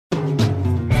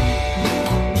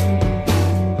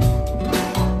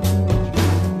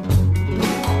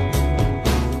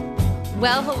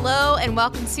Well, hello and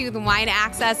welcome to the Wine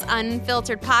Access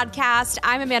Unfiltered podcast.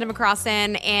 I'm Amanda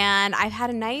McCrossan and I've had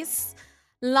a nice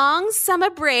long summer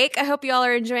break. I hope you all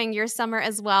are enjoying your summer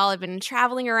as well. I've been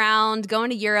traveling around, going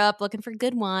to Europe, looking for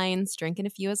good wines, drinking a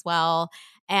few as well.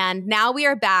 And now we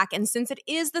are back. And since it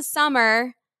is the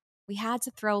summer, we had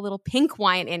to throw a little pink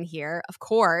wine in here, of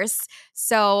course.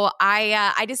 So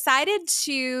I decided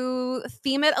to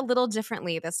theme it a little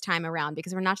differently this time around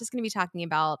because we're not just going to be talking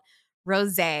about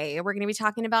rosé. We're going to be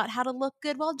talking about how to look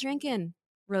good while drinking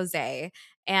rosé.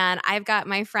 And I've got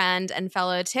my friend and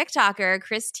fellow TikToker,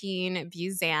 Christine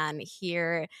Buzan,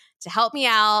 here to help me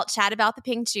out, chat about the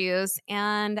pink juice,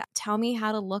 and tell me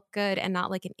how to look good and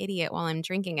not like an idiot while I'm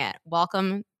drinking it.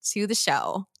 Welcome to the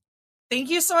show.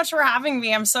 Thank you so much for having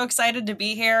me. I'm so excited to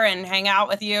be here and hang out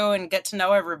with you and get to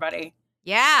know everybody.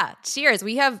 Yeah. Cheers.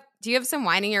 Do you have some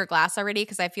wine in your glass already?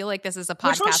 Because I feel like this is a podcast.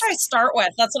 Which one should I start with?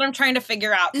 That's what I'm trying to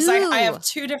figure out. Because I have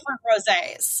two different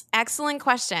rosés. Excellent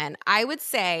question. I would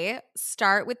say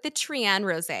start with the Trian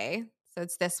Rosé. So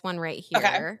it's this one right here.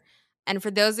 Okay. And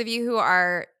for those of you who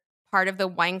are part of the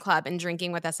wine club and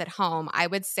drinking with us at home, I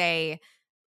would say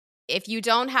if you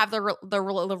don't have the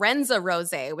Lorenza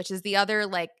Rosé, which is the other,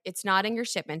 like, it's not in your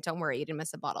shipment. Don't worry, you didn't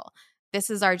miss a bottle. This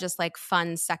is our just like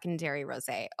fun secondary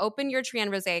rosé. Open your Trian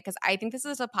Rosé because I think this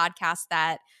is a podcast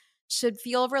that should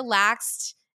feel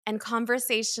relaxed and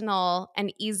conversational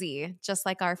and easy, just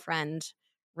like our friend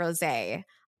Rosé.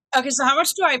 Okay, so how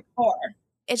much do I pour?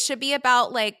 It should be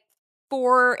about like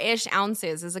 4-ish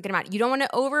ounces is a good amount. You don't want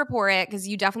to over pour it because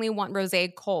you definitely want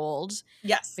rosé cold.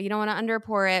 Yes. But you don't want to under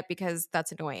pour it because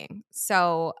that's annoying.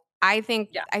 So I think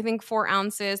 4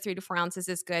 ounces, 3 to 4 ounces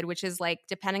is good, which is like,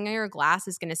 depending on your glass,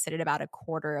 is going to sit at about a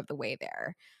quarter of the way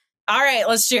there. All right,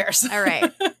 let's cheers. All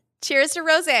right. Cheers to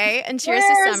rosé and cheers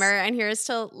to summer, and here's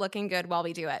to looking good while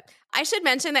we do it. I should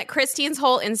mention that Christine's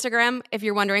whole Instagram, if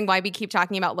you're wondering why we keep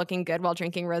talking about looking good while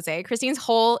drinking rosé, Christine's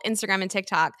whole Instagram and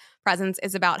TikTok presence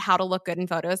is about how to look good in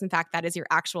photos. In fact, that is your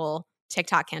actual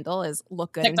TikTok handle, is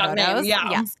look good TikTok in photos. Name,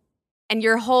 yeah. Yes. And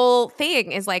your whole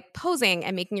thing is like posing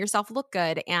and making yourself look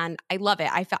good. And I love it.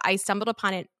 I stumbled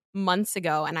upon it months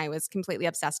ago and I was completely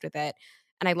obsessed with it.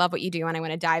 And I love what you do. And I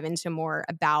want to dive into more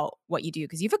about what you do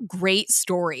because you have a great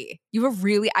story. You have a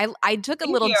really, I took a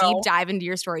little deep dive into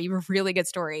your story. You have a really good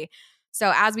story.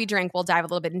 So as we drink, we'll dive a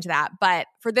little bit into that. But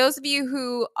for those of you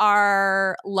who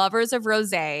are lovers of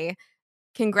rosé,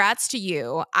 congrats to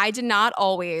you. I did not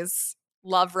always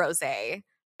love rosé.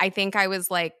 I think I was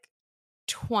like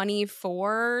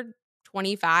 24,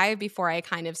 25 before I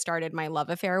kind of started my love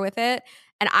affair with it.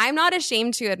 And I'm not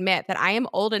ashamed to admit that I am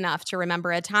old enough to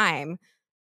remember a time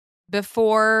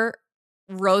before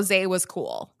rosé was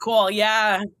cool. Cool.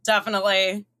 Yeah,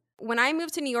 definitely. When I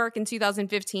moved to New York in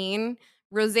 2015,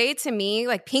 rosé to me,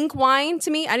 like pink wine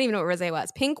to me, I didn't even know what rosé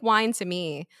was. Pink wine to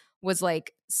me was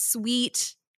like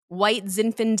sweet, white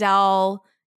Zinfandel,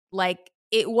 like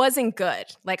it wasn't good.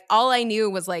 Like all I knew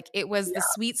was like it was the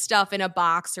sweet stuff in a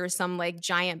box or some like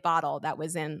giant bottle that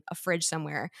was in a fridge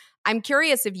somewhere. I'm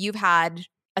curious if you've had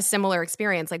a similar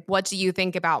experience. Like what do you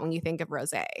think about when you think of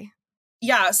rosé?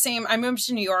 Yeah, same. I moved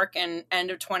to New York in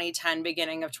end of 2010,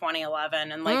 beginning of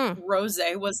 2011. And like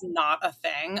rosé was not a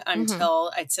thing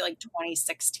until I'd say like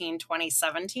 2016,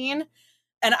 2017.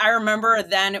 And I remember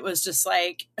then it was just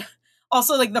like,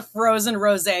 also like the frozen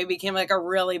rosé became like a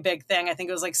really big thing. I think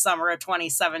it was like summer of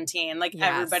 2017. Like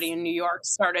everybody in New York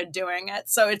started doing it.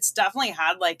 So it's definitely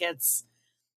had like its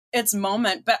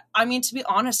moment. But I mean, to be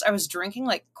honest, I was drinking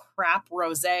like crap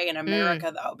rosé in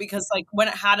America though, because like when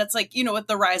it had its like, you know, with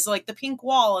the rise of like the pink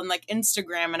wall and like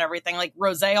Instagram and everything, like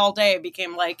rosé all day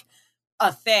became like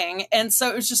a thing. And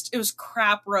so it was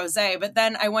crap rosé. But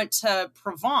then I went to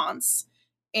Provence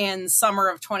in summer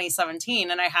of 2017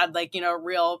 and I had like, you know,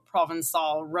 real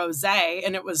Provençal rosé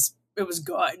and it was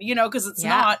good, you know, because it's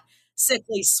not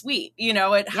sickly sweet, you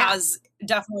know, it has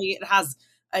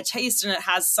a taste and it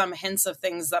has some hints of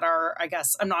things that are, I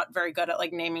guess, I'm not very good at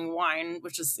like naming wine,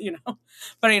 which is, you know,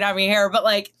 funny to have me here, but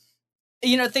like,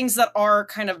 you know, things that are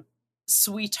kind of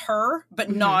sweeter, but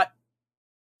not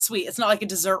sweet. It's not like a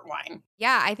dessert wine.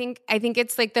 Yeah, I think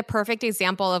it's like the perfect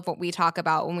example of what we talk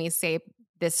about when we say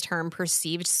this term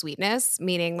perceived sweetness,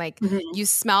 meaning like you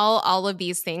smell all of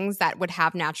these things that would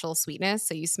have natural sweetness.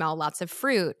 So you smell lots of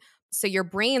fruit. So your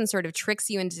brain sort of tricks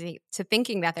you into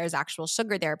thinking that there's actual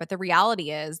sugar there. But the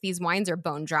reality is these wines are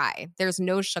bone dry. There's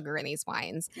no sugar in these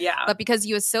wines. Yeah. But because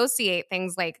you associate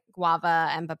things like guava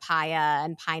and papaya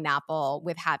and pineapple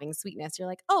with having sweetness, you're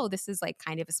like, oh, this is like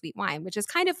kind of a sweet wine, which is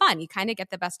kind of fun. You kind of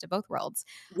get the best of both worlds.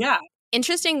 Yeah.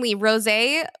 Interestingly,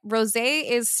 rosé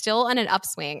is still on an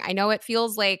upswing. I know it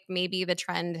feels like maybe the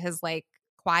trend has like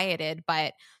quieted.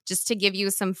 But just to give you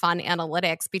some fun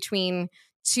analytics, between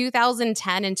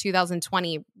 2010 and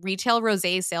 2020, retail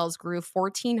rosé sales grew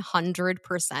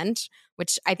 1,400%,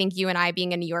 which I think you and I,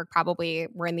 being in New York, probably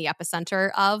were in the epicenter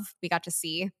of. We got to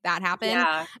see that happen.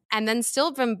 Yeah. And then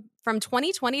still from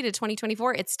 2020 to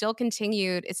 2024, it's still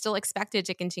continued. It's still expected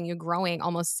to continue growing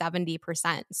almost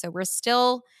 70%. So we're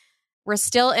still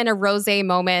in a rosé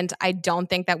moment. I don't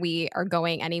think that we are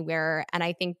going anywhere. And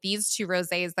I think these two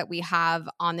rosés that we have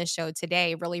on the show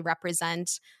today really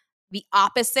represent the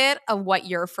opposite of what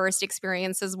your first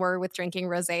experiences were with drinking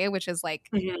rosé, which is like,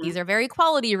 these are very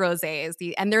quality rosés,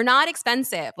 and they're not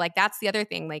expensive. Like, that's the other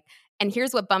thing. Like, and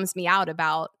here's what bums me out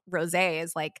about rosé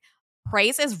is like,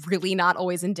 price is really not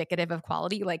always indicative of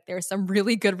quality. Like, there's some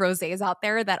really good rosés out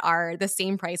there that are the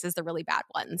same price as the really bad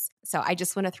ones. So I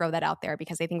just want to throw that out there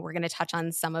because I think we're going to touch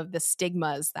on some of the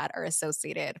stigmas that are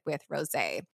associated with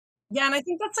rosé. Yeah, and I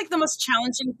think that's like the most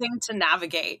challenging thing to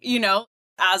navigate, you know,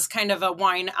 as kind of a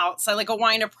wine outside, like a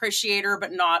wine appreciator,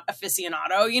 but not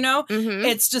aficionado, you know?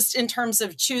 It's just in terms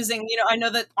of choosing, you know, I know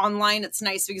that online it's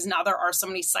nice because now there are so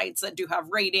many sites that do have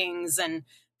ratings and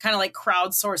kind of like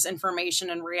crowdsource information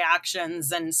and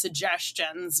reactions and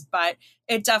suggestions, but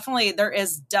there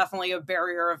is definitely a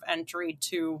barrier of entry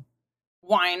to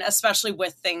wine, especially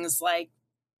with things like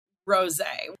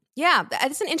rosé. Yeah,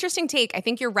 it's an interesting take. I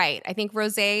think you're right. I think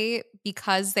rosé,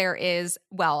 because there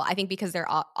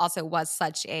also was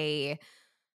such a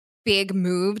big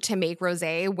move to make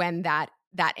rosé when that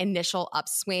initial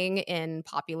upswing in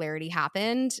popularity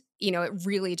happened. You know, it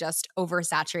really just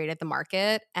oversaturated the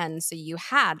market. And so you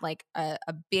had like a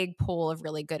big pool of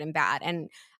really good and bad. And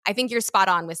I think you're spot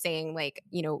on with saying, like,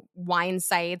 you know, wine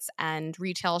sites and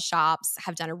retail shops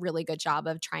have done a really good job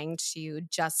of trying to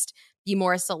just be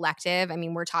more selective. I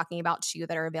mean, we're talking about two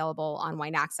that are available on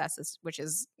Wine Access, which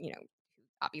is, you know,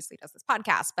 obviously does this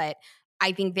podcast. But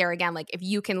I think there again, like, if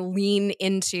you can lean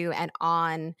into and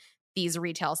on these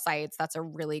retail sites, that's a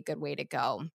really good way to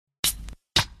go.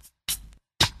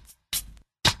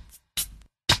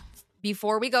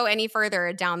 Before we go any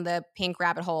further down the pink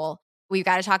rabbit hole, we've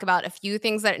got to talk about a few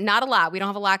things that, not a lot. We don't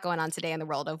have a lot going on today in the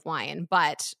world of wine.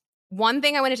 But one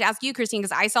thing I wanted to ask you, Christine,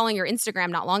 because I saw on your Instagram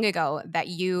not long ago that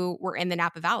you were in the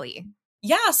Napa Valley.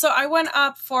 Yeah, so I went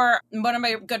up for one of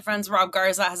my good friends, Rob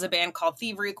Garza, has a band called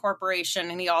Thievery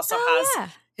Corporation, and he also has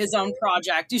his own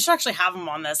project. You should actually have him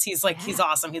on this. He's he's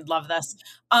awesome. He'd love this.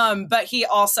 But he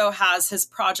also has his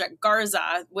project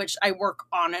Garza, which I work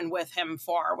on and with him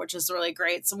for, which is really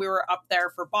great. So we were up there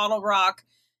for Bottle Rock,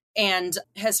 and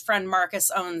his friend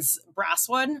Marcus owns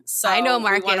Brasswood. So I know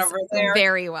Marcus we went over there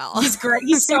very well. He's great.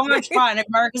 He's so much fun. If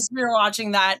Marcus, if you're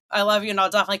watching that, I love you, and I'll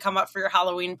definitely come up for your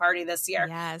Halloween party this year.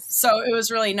 Yes. So it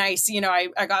was really nice. You know,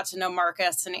 I got to know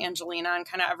Marcus and Angelina and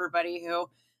kind of everybody who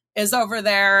is over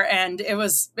there, and it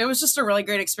was just a really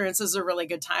great experience. It was a really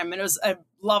good time, and it was a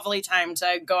lovely time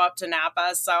to go up to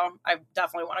Napa. So I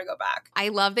definitely want to go back. I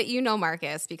love that you know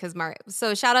Marcus, because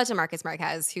so shout out to Marcus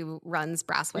Marquez, who runs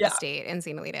Brasswood Estate in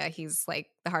St. Anita. He's like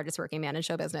the hardest working man in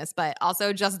show business, but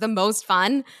also just the most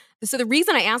fun. So the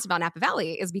reason I asked about Napa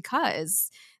Valley is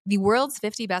because the world's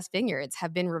 50 best vineyards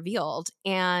have been revealed,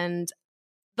 and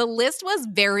the list was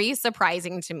very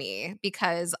surprising to me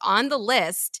because on the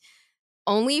list,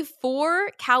 only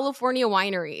 4 California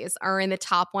wineries are in the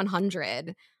top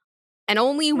 100. And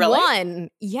only one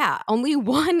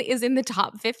is in the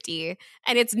top 50.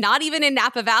 And it's not even in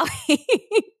Napa Valley.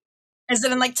 Is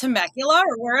it in like Temecula,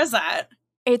 or where is that?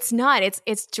 It's not.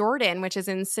 It's Jordan, which is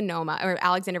in Sonoma, or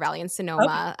Alexander Valley in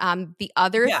Sonoma. Okay. The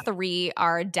other 3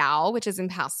 are Dow, which is in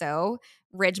Paso,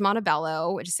 Ridge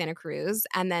Montebello, which is Santa Cruz,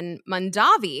 and then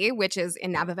Mondavi, which is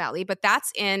in Napa Valley, but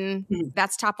that's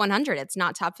top 100. It's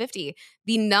not top 50.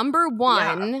 The number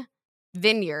 1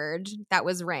 vineyard that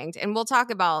was ranked, and we'll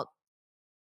talk about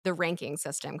the ranking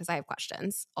system because I have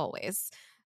questions always.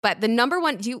 But the number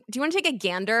 1, do you want to take a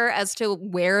gander as to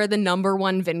where the number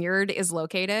 1 vineyard is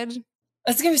located?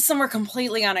 It's going to be somewhere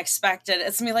completely unexpected.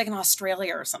 It's going to be like in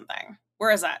Australia or something.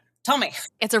 Where is that? Tell me.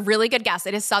 It's a really good guess.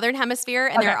 It is Southern Hemisphere,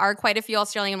 and there are quite a few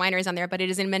Australian wineries on there, but it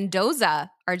is in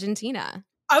Mendoza, Argentina.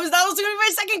 That was going to be my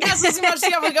second guess. As much as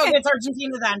I'm going to go, it's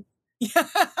Argentina then.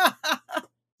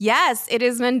 Yes, it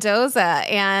is Mendoza.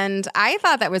 And I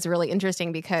thought that was really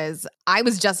interesting because I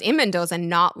was just in Mendoza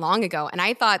not long ago, and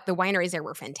I thought the wineries there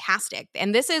were fantastic.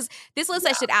 And this list,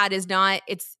 I should add, is not,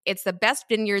 it's the best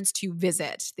vineyards to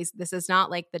visit. This is not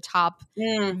like the top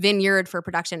vineyard for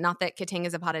production. Not that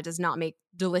Catanga Zapata does not make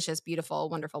delicious, beautiful,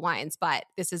 wonderful wines, but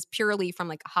this is purely from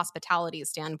like a hospitality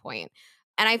standpoint.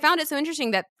 And I found it so interesting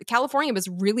that California was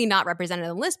really not represented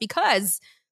on the list because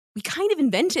we kind of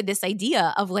invented this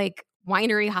idea of like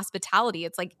winery hospitality.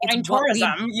 It's like it's wine what we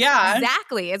tourism. Yeah.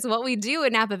 exactly. It's what we do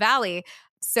in Napa Valley.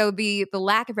 So the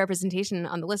lack of representation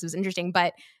on the list was interesting,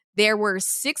 but there were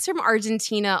 6 from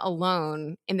Argentina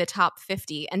alone in the top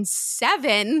 50 and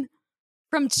 7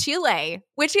 from Chile,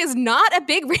 which is not a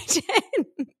big region.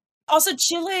 Also,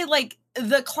 Chile, like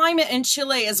the climate in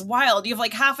Chile is wild. You have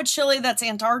like half of Chile that's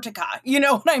Antarctica. You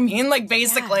know what I mean? Like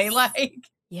basically, Yes. like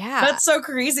Yeah. that's so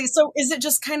crazy. So is it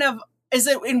just kind of, is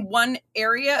it in one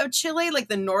area of Chile, like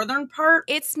the northern part?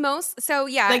 It's most, so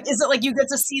yeah. Like, is it like you get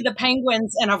to see the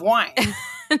penguins and have wine?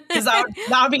 Because that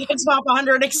would be a top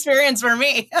 100 experience for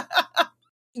me.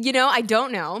 You know, I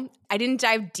don't know. I didn't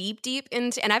dive deep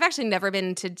into, and I've actually never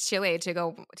been to Chile to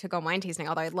go wine tasting,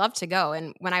 although I'd love to go.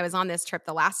 And when I was on this trip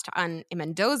the last in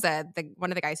Mendoza, one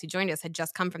of the guys who joined us had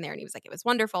just come from there, and he was like, "It was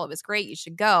wonderful. It was great. You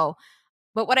should go."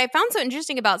 But what I found so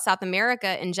interesting about South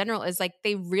America in general is like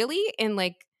they really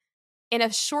in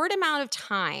a short amount of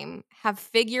time have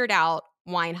figured out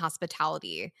wine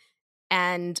hospitality.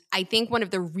 And I think one of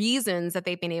the reasons that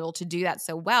they've been able to do that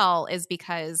so well is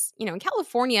because, in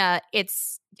California,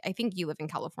 I think you live in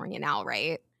California now,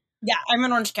 right? Yeah, I'm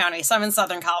in Orange County, so I'm in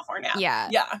Southern California. Yeah.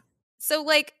 Yeah. So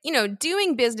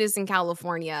doing business in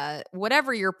California,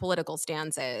 whatever your political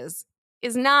stance is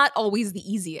not always the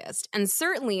easiest. And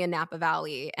certainly in Napa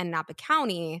Valley and Napa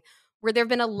County, where there have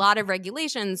been a lot of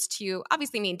regulations to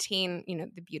obviously maintain,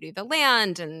 the beauty of the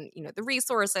land and, the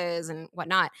resources and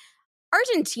whatnot.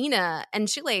 Argentina and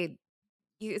Chile,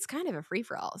 it's kind of a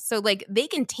free-for-all. So like they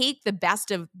can take the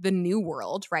best of the new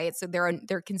world, right? So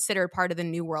they're considered part of the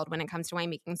new world when it comes to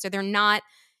winemaking. So they're not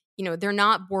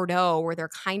Bordeaux where they're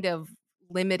kind of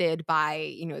limited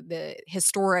by, the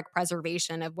historic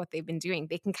preservation of what they've been doing.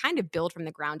 They can kind of build from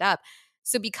the ground up.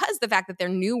 So because the fact that they're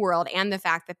new world and the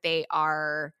fact that they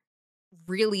are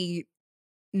really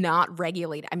not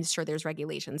regulated. I'm sure there's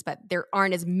regulations, but there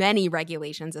aren't as many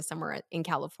regulations as somewhere in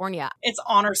California. It's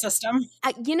honor system.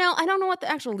 I don't know what the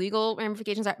actual legal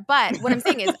ramifications are, but what I'm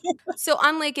saying is, so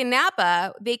unlike in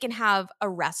Napa, they can have a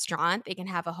restaurant, they can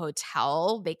have a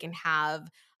hotel, they can have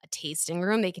a tasting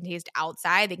room, they can taste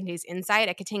outside, they can taste inside.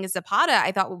 At Catinga Zapata,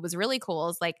 I thought what was really cool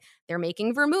is like they're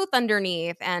making vermouth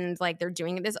underneath and like they're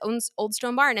doing it in this old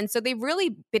stone barn. And so they've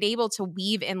really been able to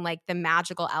weave in like the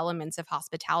magical elements of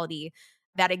hospitality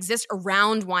that exist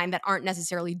around wine that aren't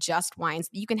necessarily just wines.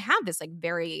 You can have this like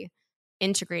very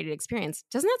integrated experience.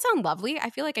 Doesn't that sound lovely?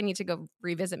 I feel like I need to go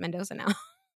revisit Mendoza now.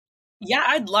 Yeah,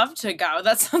 I'd love to go.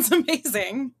 That sounds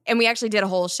amazing. And we actually did a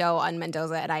whole show on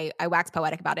Mendoza and I waxed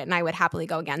poetic about it and I would happily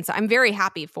go again. So I'm very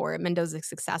happy for Mendoza's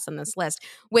success on this list,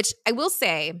 which I will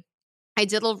say, I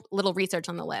did a little research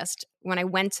on the list. When I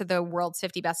went to the World's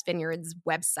 50 Best Vineyards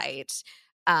website,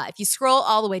 if you scroll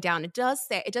all the way down, it does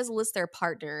list their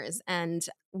partners, and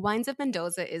Wines of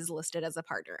Mendoza is listed as a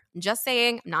partner. I'm just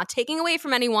saying, I'm not taking away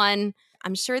from anyone.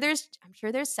 I'm sure there's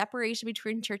separation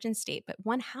between church and state, but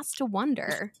one has to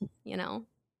wonder,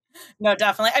 No,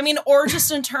 definitely. I mean, or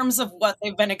just in terms of what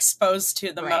they've been exposed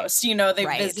to the most.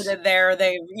 They've visited there.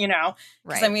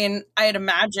 Because I mean, I'd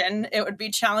imagine it would be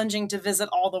challenging to visit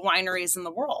all the wineries in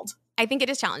the world. I think it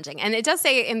is challenging. And it does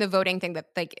say in the voting thing that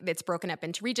like it's broken up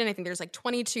into region. I think there's like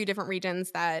 22 different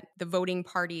regions that the voting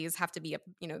parties have to be,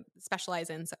 specialize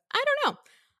in. So I don't know.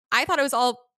 I thought it was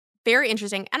all very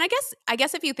interesting. And I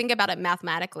guess if you think about it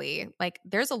mathematically, like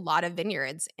there's a lot of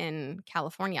vineyards in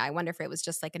California. I wonder if it was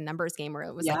just like a numbers game where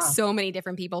it was like so many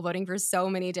different people voting for so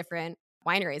many different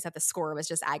wineries that the score was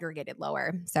just aggregated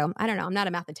lower. So I don't know. I'm not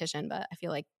a mathematician, but I feel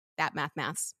like that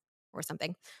maths or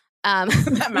something.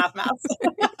 That maths.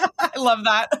 I love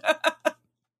that.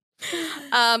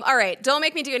 All right. Don't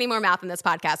make me do any more math in this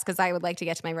podcast because I would like to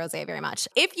get to my rosé very much.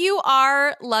 If you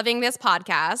are loving this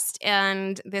podcast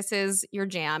and this is your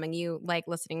jam and you like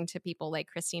listening to people like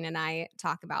Christine and I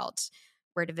talk about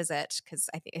where to visit, because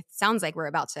I think it sounds like we're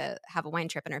about to have a wine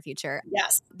trip in our future.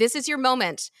 Yes. This is your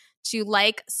moment to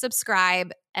like,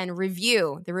 subscribe, and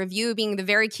review. The review being the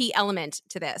very key element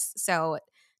to this. So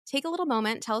take a little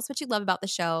moment, tell us what you love about the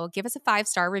show, give us a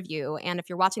 5-star review. And if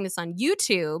you're watching this on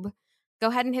YouTube, go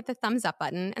ahead and hit the thumbs up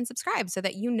button and subscribe so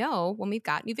that you know when we've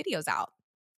got new videos out.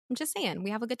 I'm just saying,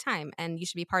 we have a good time and you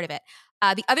should be a part of it.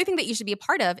 The other thing that you should be a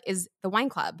part of is the wine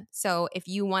club. So if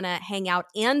you want to hang out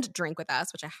and drink with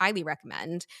us, which I highly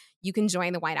recommend, you can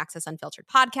join the Wine Access Unfiltered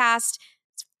podcast.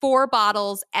 It's 4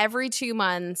 bottles every 2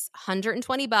 months,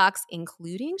 $120,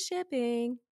 including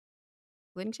shipping,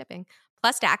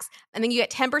 plus tax. And then you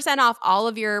get 10% off all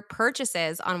of your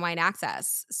purchases on Wine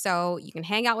Access. So you can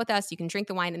hang out with us, you can drink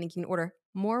the wine, and then you can order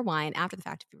more wine after the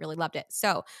fact if you really loved it.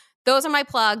 So those are my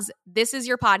plugs. This is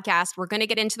your podcast. We're going to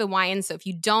get into the wine. So if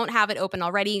you don't have it open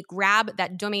already, grab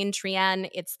that Domaine Trienne.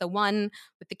 It's the one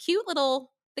with the cute little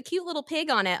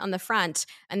pig on it on the front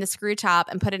and the screw top,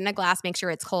 and put it in a glass. Make sure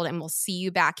it's cold, and we'll see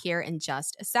you back here in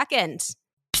just a second.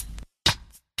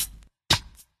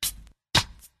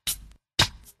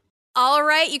 All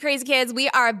right, you crazy kids, we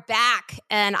are back,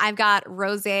 and I've got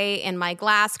rosé in my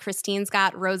glass. Christine's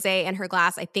got rosé in her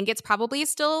glass. I think it's probably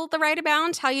still the right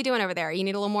amount. How you doing over there? You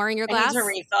need a little more in your glass? I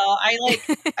need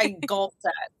to refill. I gulped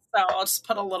it, so I'll just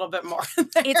put a little bit more in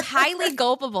there. It's highly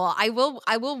gulpable. I will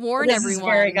warn everyone. This is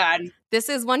very good. This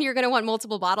is one you're going to want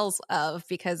multiple bottles of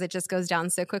because it just goes down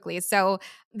so quickly. So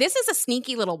this is a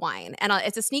sneaky little wine, and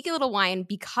it's a sneaky little wine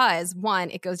because,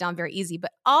 one, it goes down very easy,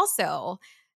 but also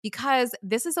because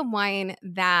this is a wine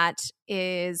that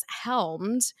is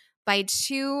helmed by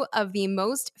two of the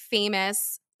most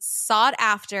famous,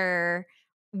 sought-after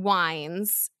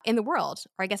wines in the world.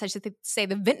 Or I guess I should say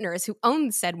the vintners who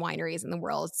own said wineries in the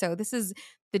world. So this is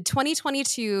the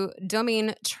 2022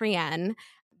 Domaine Trienne.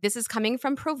 This is coming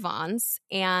from Provence,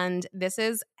 and this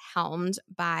is helmed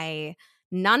by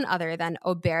none other than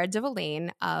Aubert de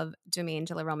Villaine of Domaine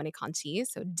de la Romanée-Conti,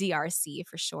 so DRC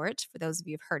for short, for those of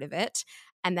you who've heard of it.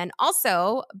 And then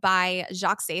also by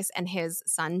Jacques Sayce and his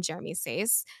son, Jeremy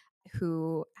Sayce,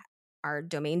 who are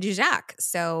Domaine du Jacques.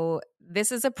 So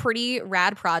this is a pretty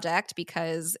rad project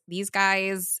because these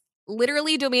guys,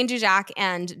 literally Domaine du Jacques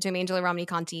and Domaine de la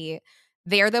Romanée-Conti,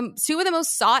 they are the two of the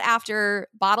most sought after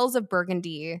bottles of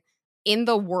Burgundy in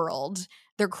the world.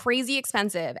 They're crazy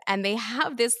expensive, and they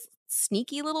have this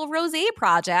sneaky little rosé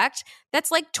project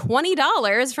that's like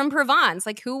 $20 from Provence.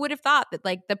 Like, who would have thought that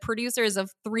like the producers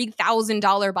of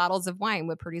 $3,000 bottles of wine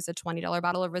would produce a $20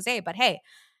 bottle of rosé? But hey,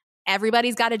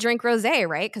 everybody's got to drink rosé,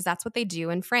 right? Because that's what they do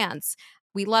in France.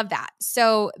 We love that.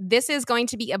 So this is going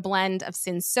to be a blend of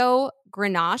Cinsault,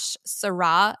 Grenache,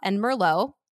 Syrah, and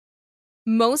Merlot.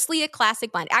 Mostly a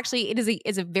classic blend. Actually, it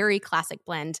is a very classic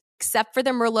blend, except for the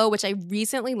Merlot, which I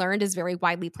recently learned is very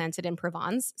widely planted in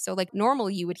Provence. So like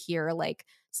normally you would hear like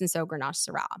Cinsault, Grenache,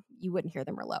 Syrah. You wouldn't hear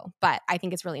the Merlot, but I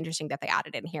think it's really interesting that they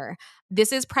added in here.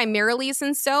 This is primarily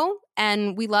Cinsault,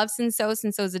 and we love Cinsault.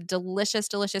 Cinsault is a delicious,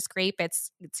 delicious grape.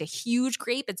 It's a huge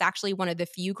grape. It's actually one of the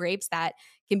few grapes that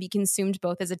can be consumed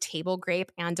both as a table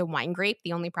grape and a wine grape.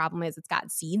 The only problem is it's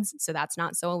got seeds, so that's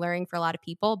not so alluring for a lot of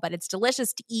people, but it's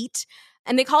delicious to eat.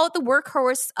 And they call it the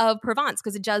workhorse of Provence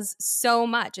because it does so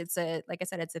much. It's like I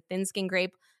said, it's a thin skin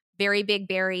grape, very big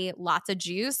berry, lots of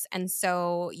juice. And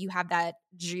so you have that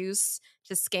juice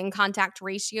to skin contact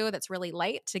ratio that's really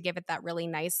light to give it that really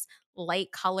nice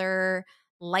light color,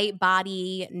 light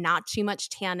body, not too much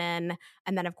tannin.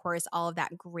 And then of course, all of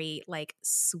that great like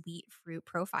sweet fruit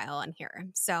profile in here.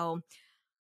 So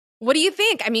what do you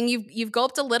think? I mean, you've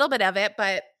gulped a little bit of it,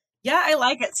 but yeah, I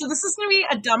like it. So this is going to be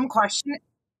a dumb question.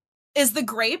 Is the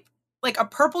grape like a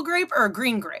purple grape or a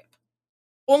green grape?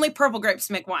 Only purple grapes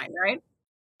make wine, right?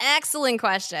 Excellent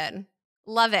question.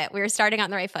 Love it. We were starting on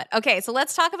the right foot. Okay, so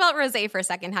let's talk about rosé for a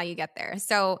second, how you get there.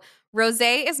 So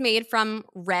rosé is made from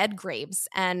red grapes,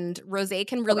 and rosé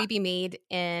can really be made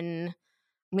in,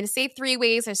 I'm going to say 3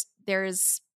 ways. We'll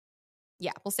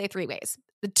say 3 ways.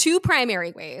 The 2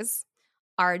 primary ways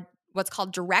are what's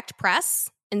called direct press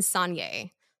and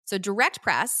saigné. So direct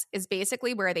press is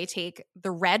basically where they take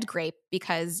the red grape,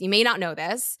 because you may not know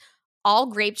this, all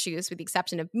grape juice, with the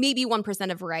exception of maybe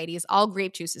 1% of varieties, all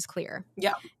grape juice is clear.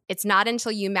 Yeah. It's not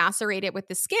until you macerate it with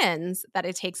the skins that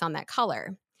it takes on that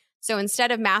color. So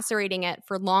instead of macerating it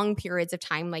for long periods of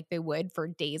time like they would for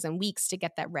days and weeks to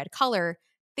get that red color,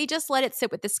 they just let it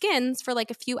sit with the skins for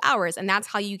like a few hours. And that's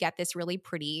how you get this really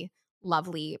pretty,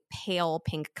 lovely pale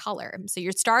pink color. So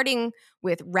you're starting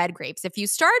with red grapes. If you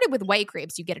started with white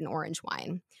grapes, you get an orange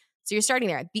wine. So you're starting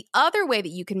there. The other way that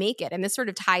you can make it, and this sort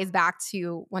of ties back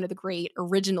to one of the great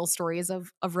original stories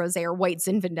of rosé, or white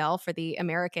Zinfandel for the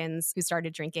Americans who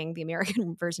started drinking the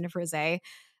American version of rosé,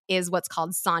 is what's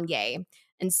called saigné.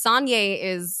 And saigné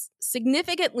is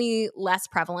significantly less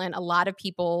prevalent. A lot of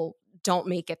people don't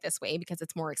make it this way because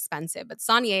it's more expensive. But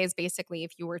saigné is basically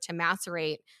if you were to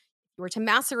macerate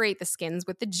the skins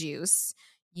with the juice,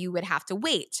 you would have to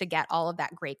wait to get all of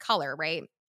that great color, right?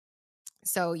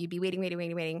 So you'd be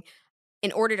waiting.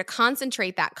 In order to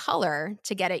concentrate that color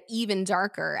to get it even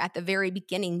darker, at the very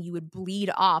beginning, you would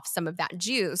bleed off some of that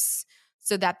juice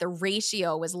so that the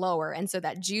ratio was lower. And so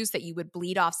that juice that you would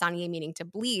bleed off, saigné meaning to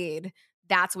bleed,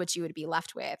 that's what you would be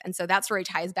left with. And so that's where it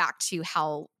ties back to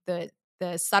how the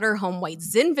Sutter Home White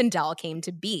Zinfandel came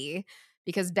to be,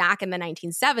 because back in the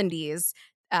 1970s,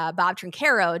 Bob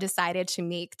Trinchero decided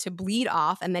to bleed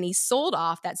off, and then he sold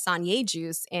off that saigné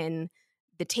juice in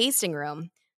the tasting room.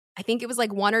 I think it was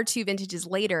like 1 or 2 vintages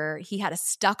later, he had a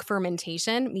stuck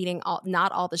fermentation, meaning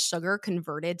not all the sugar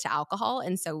converted to alcohol.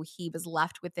 And so he was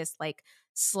left with this like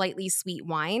slightly sweet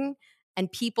wine, and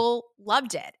people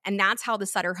loved it. And that's how the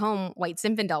Sutter Home White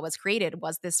Zinfandel was created,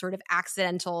 was this sort of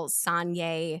accidental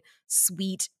Sangye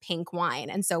sweet pink wine.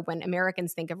 And so when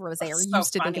Americans think of rosé, or That's so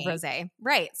used to think of funny. rosé,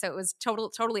 right? So it was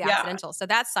totally Yeah. accidental. So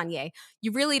that's Sangye.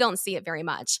 You really don't see it very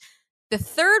much. The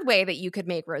third way that you could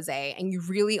make rosé, and you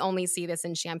really only see this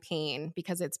in Champagne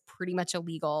because it's pretty much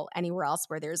illegal anywhere else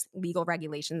where there's legal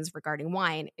regulations regarding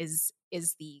wine, is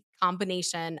the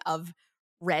combination of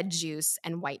red juice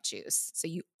and white juice. So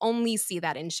you only see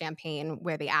that in Champagne,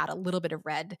 where they add a little bit of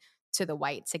red to the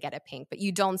white to get a pink, but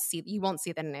you won't see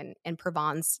that in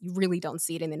Provence. You really don't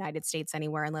see it in the United States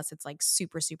anywhere unless it's like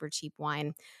super, super cheap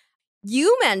wine.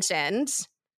 You mentioned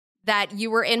that you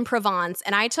were in Provence,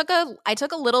 and I took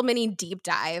a little mini deep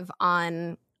dive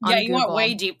on You went Google.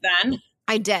 way deep then.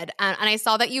 I did, and I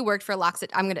saw that you worked for L'Occitane.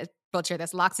 I'm going to butcher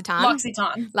this. L'Occitane.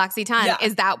 L'Occitane. Yeah.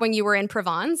 Is that when you were in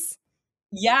Provence?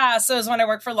 Yeah, so it was when I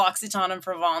worked for L'Occitane in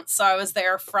Provence. So I was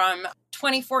there from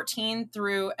 2014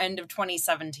 through end of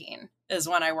 2017 is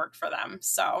when I worked for them.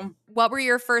 So what were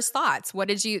your first thoughts? What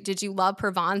did you love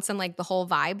Provence and like the whole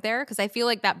vibe there? Because I feel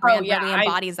like that brand really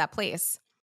embodies that place.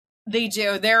 They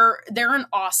do. They're an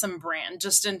awesome brand,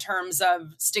 just in terms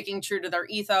of sticking true to their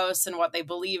ethos and what they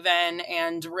believe in,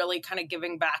 and really kind of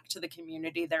giving back to the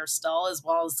community there still, as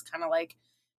well as kind of like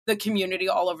the community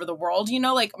all over the world. You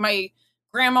know, like my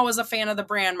grandma was a fan of the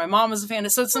brand. My mom was a fan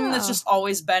of, so it's something that's just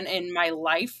always been in my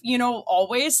life, you know,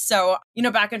 always. So, you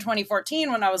know, back in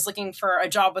 2014, when I was looking for a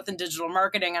job within digital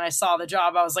marketing and I saw the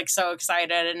job, I was like so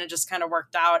excited, and it just kind of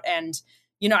worked out. And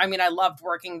you know, I mean, I loved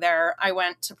working there. I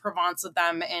went to Provence with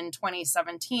them in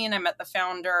 2017. I met the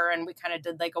founder, and we kind of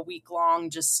did like a week-long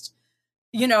just,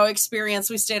 you know, experience.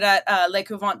 We stayed at Le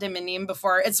Couvent de Minimes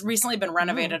before. It's recently been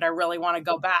renovated. I really want to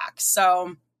go back.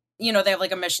 So, you know, they have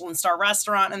like a Michelin star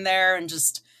restaurant in there, and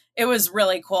just, it was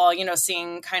really cool, you know,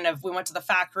 seeing kind of, we went to the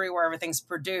factory where everything's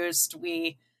produced.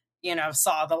 We, you know,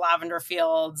 saw the lavender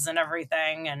fields and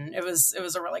everything. And it was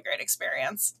a really great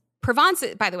experience. Provence,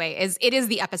 by the way, is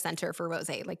the epicenter for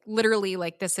rosé. Like literally,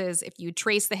 like this is, if you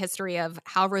trace the history of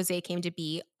how rosé came to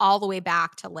be all the way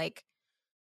back to like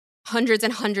hundreds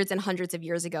and hundreds and hundreds of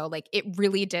years ago, like it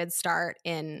really did start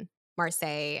in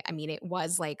Marseille. I mean, it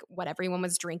was like what everyone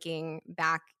was drinking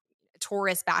back.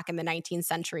 Tourists back in the 19th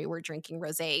century were drinking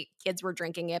rosé. Kids were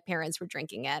drinking it. Parents were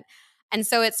drinking it. And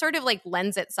so it sort of like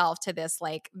lends itself to this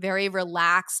like very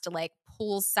relaxed, like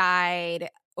poolside,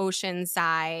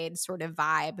 oceanside sort of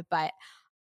vibe. But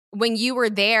when you were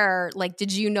there, like,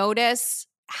 did you notice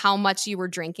how much you were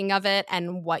drinking of it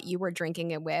and what you were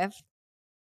drinking it with?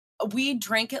 We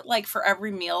drank it like for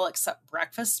every meal except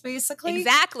breakfast, basically.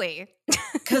 Exactly.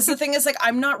 Because the thing is, like,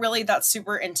 I'm not really that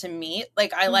super into meat.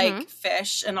 Like, I like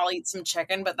fish and I'll eat some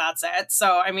chicken, but that's it.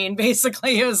 So, I mean,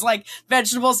 basically it was like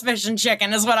vegetables, fish, and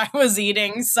chicken is what I was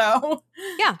eating. So,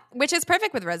 yeah, which is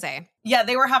perfect with rosé. Yeah,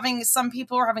 some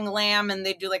people were having lamb, and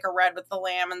they do like a red with the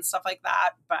lamb and stuff like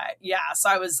that. But yeah, so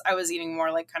I was eating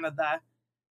more like kind of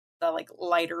the like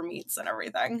lighter meats and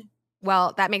everything.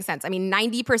 Well, that makes sense. I mean,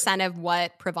 90% of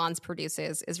what Provence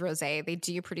produces is rosé. They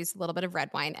do produce a little bit of red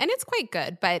wine, and it's quite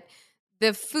good, but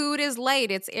the food is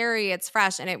light, it's airy, it's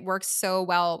fresh, and it works so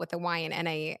well with the wine. And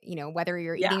whether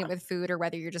you're eating it with food or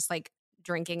whether you're just like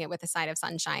drinking it with a side of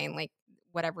sunshine, like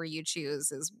whatever you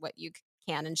choose is what you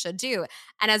can and should do.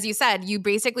 And as you said, you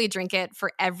basically drink it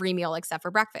for every meal except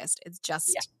for breakfast. It's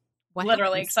just what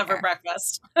literally except for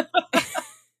breakfast.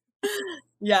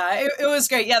 Yeah, it was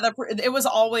great. Yeah, it was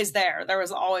always there. There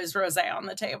was always rosé on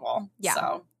the table. Yeah.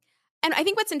 So. And I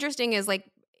think what's interesting is like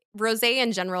rosé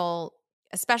in general,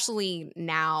 especially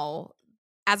now,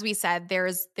 as we said,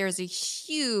 there's a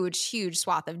huge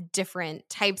swath of different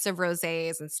types of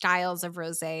rosés and styles of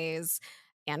rosés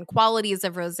and qualities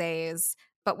of rosés.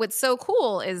 But what's so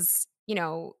cool is,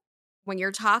 when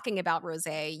you're talking about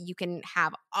rosé, you can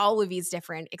have all of these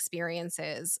different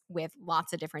experiences with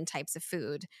lots of different types of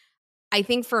food. I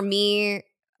think for me,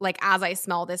 like as I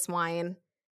smell this wine,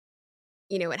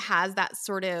 it has that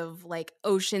sort of like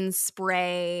ocean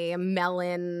spray,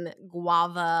 melon,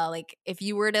 guava. Like if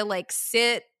you were to like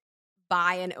sit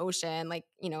by an ocean, like,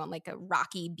 on like a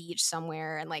rocky beach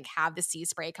somewhere and like have the sea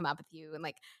spray come up with you and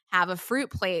like have a fruit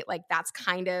plate, like that's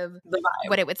kind of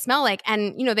what it would smell like.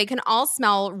 And, they can all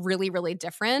smell really, really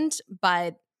different,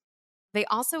 but they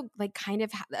also like kind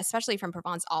of, especially from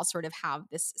Provence, all sort of have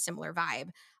this similar vibe.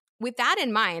 With that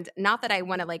in mind, not that I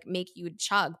want to like make you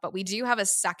chug, but we do have a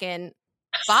second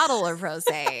bottle of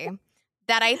rosé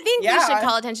that I think we should Yeah.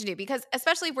 call attention to, because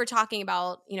especially if we're talking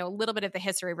about, a little bit of the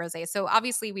history of rosé. So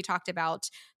obviously we talked about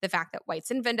the fact that White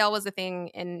Zinfandel was a thing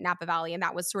in Napa Valley, and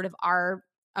that was sort of our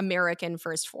American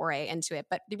first foray into it.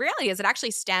 But the reality is it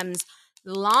actually stems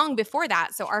long before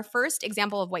that. So our first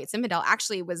example of White Zinfandel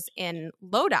actually was in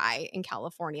Lodi in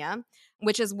California,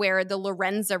 which is where the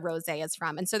Lorenza rosé is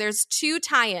from. And so there's two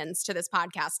tie-ins to this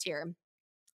podcast here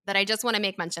that I just want to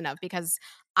make mention of, because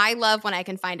I love when I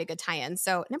can find a good tie-in.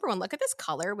 So number one, look at this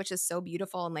color, which is so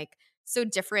beautiful and like so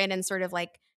different and sort of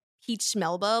like peach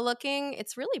melba looking.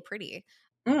 It's really pretty.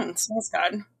 Smells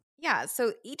good. Yeah.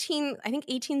 So I think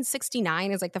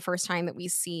 1869 is like the first time that we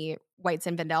see White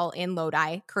Zinfandel in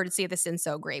Lodi, courtesy of the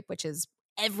Cinsault grape, which is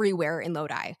everywhere in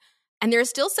Lodi. And there's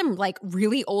still some like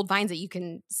really old vines that you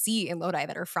can see in Lodi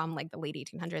that are from like the late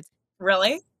 1800s.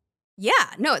 Really? Yeah,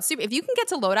 no, it's super. If you can get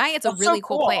to Lodi, it's a That's really so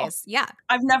cool cool. place. Yeah.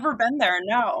 I've never been there,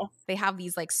 no. They have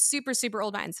these like super, super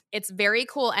old vines. It's very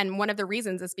cool. And one of the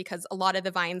reasons is because a lot of the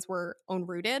vines were own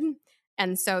rooted.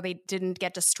 And so they didn't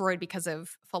get destroyed because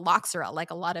of phylloxera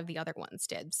like a lot of the other ones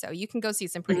did. So you can go see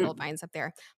some pretty old vines up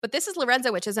there. But this is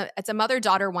Lorenzo, which is it's a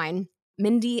mother-daughter wine.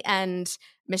 Mindy and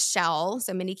Michelle,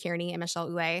 so Mindy Kearney and Michelle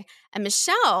Uwe. And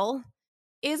Michelle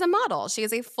is a model. She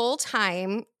is a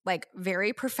full-time, like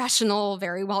very professional,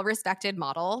 very well-respected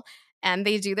model. And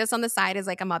they do this on the side as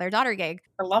like a mother-daughter gig.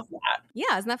 I love that.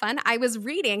 Yeah, isn't that fun? I was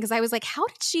reading because I was like, how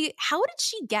did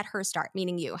she get her start?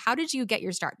 Meaning you. How did you get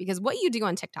your start? Because what you do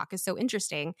on TikTok is so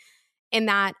interesting in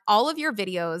that all of your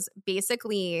videos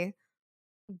basically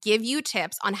give you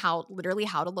tips on literally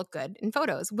how to look good in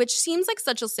photos, which seems like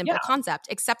such a simple concept,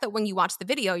 except that when you watch the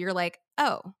video, you're like,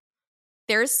 oh,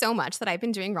 there's so much that I've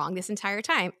been doing wrong this entire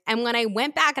time. And when I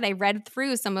went back and I read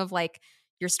through some of like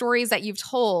your stories that you've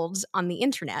told on the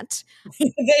internet.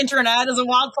 The internet is a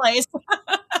wild place.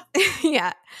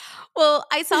 Yeah. Well,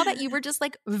 I saw that you were just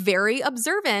like very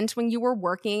observant when you were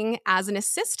working as an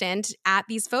assistant at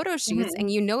these photo shoots,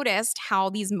 and you noticed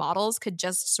how these models could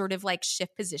just sort of like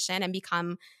shift position and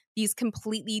become these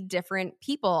completely different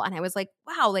people. And I was like,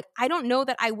 wow, like I don't know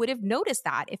that I would have noticed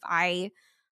that if I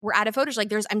were at a photo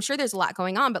shoot. Like I'm sure there's a lot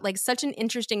going on, but like such an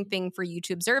interesting thing for you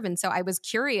to observe. And so I was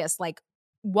curious, like,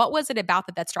 what was it about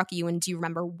that struck you? And do you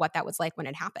remember what that was like when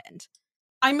it happened?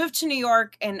 I moved to New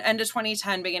York in end of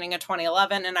 2010, beginning of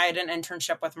 2011, and I had an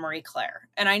internship with Marie Claire.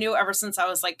 And I knew ever since I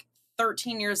was like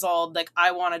 13 years old, like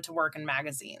I wanted to work in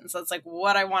magazines. That's like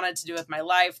what I wanted to do with my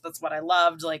life. That's what I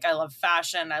loved. Like I love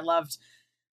fashion. I loved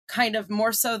kind of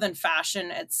more so than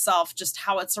fashion itself, just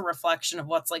how it's a reflection of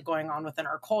what's like going on within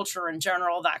our culture in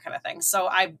general, that kind of thing. So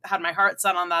I had my heart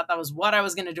set on that. That was what I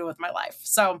was going to do with my life.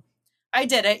 So I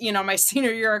did it, my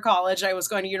senior year of college. I was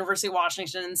going to University of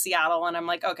Washington in Seattle, and I'm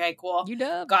like, okay, cool.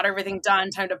 Got everything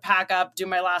done. Time to pack up, do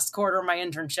my last quarter of my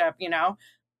internship,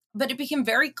 But it became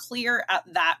very clear at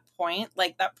that point,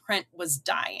 like that print was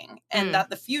dying and that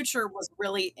the future was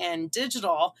really in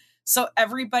digital. So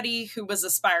everybody who was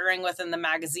aspiring within the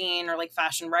magazine or like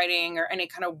fashion writing or any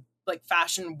kind of like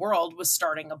fashion world was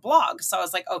starting a blog. So I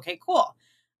was like, okay, cool.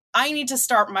 I need to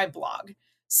start my blog.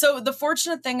 So the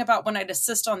fortunate thing about when I'd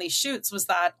assist on these shoots was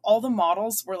that all the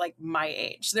models were like my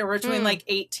age. They were between like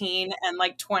 18 and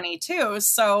like 22.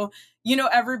 So,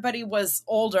 everybody was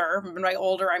older. By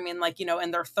older, I mean like,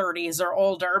 in their 30s or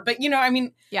older. But,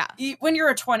 yeah, when you're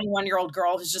a 21-year-old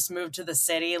girl who's just moved to the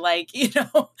city, like, yeah,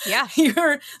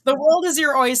 the world is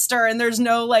your oyster and there's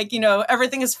no like,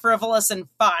 everything is frivolous and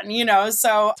fun,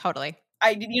 so totally.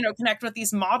 I connect with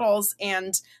these models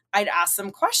and I'd ask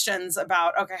them questions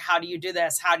about, okay, how do you do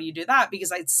this? How do you do that?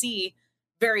 Because I'd see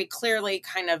very clearly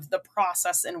kind of the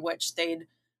process in which they'd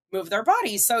move their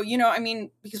bodies. So,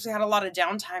 because we had a lot of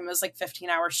downtime, it was like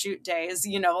 15-hour shoot days,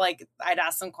 like I'd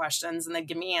ask them questions and they'd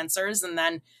give me answers. And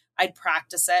then I'd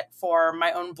practice it for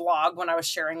my own blog when I was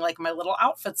sharing like my little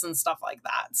outfits and stuff like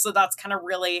that. So that's kind of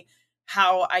really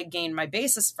how I gained my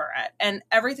basis for it. And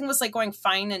everything was like going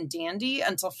fine and dandy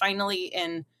until finally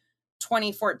in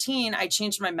 2014, I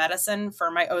changed my medicine for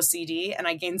my OCD and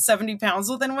I gained 70 pounds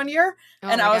within 1 year.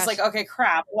 And I was like, okay,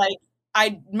 crap.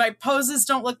 Like my poses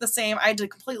don't look the same. I had to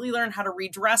completely learn how to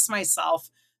redress myself.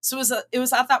 So it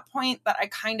was at that point that I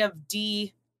kind of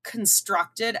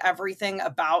deconstructed everything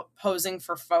about posing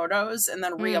for photos and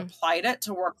then reapplied it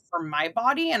to work for my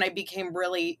body. And I became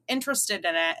really interested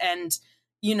in it. And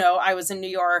I was in New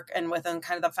York and within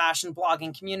kind of the fashion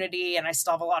blogging community, and I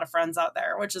still have a lot of friends out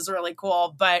there, which is really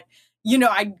cool. But,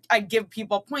 I give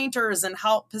people pointers and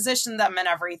help position them and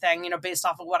everything, based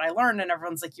off of what I learned. And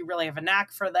everyone's like, you really have a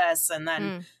knack for this. And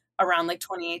then around like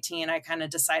 2018, I kind of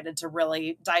decided to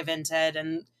really dive into it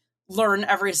and learn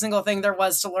every single thing there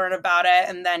was to learn about it.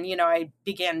 And then, I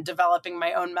began developing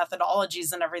my own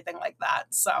methodologies and everything like that.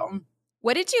 So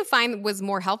what did you find was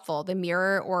more helpful, the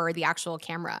mirror or the actual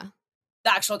camera?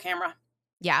 the actual camera.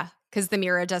 Yeah, because the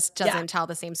mirror just doesn't Yeah. tell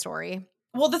the same story.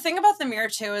 Well, the thing about the mirror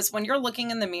too is when you're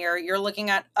looking in the mirror, you're looking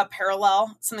at a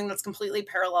parallel, something that's completely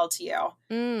parallel to you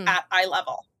at eye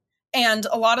level. And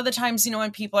a lot of the times,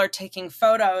 when people are taking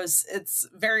photos, it's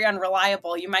very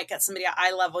unreliable. You might get somebody at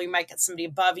eye level, you might get somebody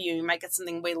above you, you might get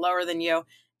something way lower than you.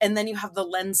 And then you have the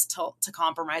lens tilt to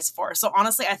compromise for. So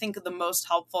honestly, I think the most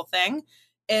helpful thing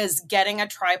is getting a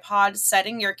tripod,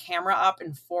 setting your camera up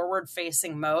in forward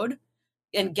facing mode,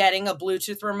 and getting a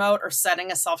Bluetooth remote or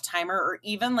setting a self timer, or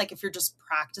even like if you're just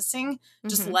practicing,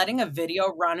 just letting a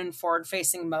video run in forward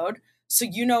facing mode. So,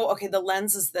 okay, the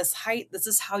lens is this height. This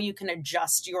is how you can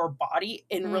adjust your body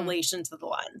in relation to the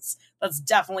lens. That's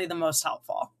definitely the most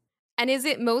helpful. And is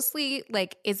it mostly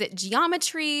like, is it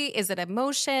geometry? Is it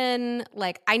emotion?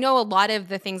 Like, I know a lot of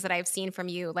the things that I've seen from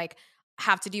you, like,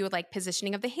 have to do with like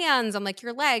positioning of the hands and like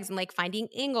your legs and like finding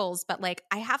angles. But like,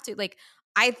 I have to like,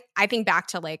 I think back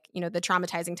to like, the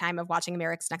traumatizing time of watching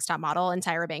America's Next Top Model and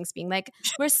Tyra Banks being like,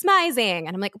 we're smizing. And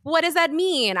I'm like, what does that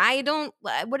mean?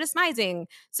 What is smizing?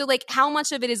 So like, how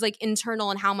much of it is like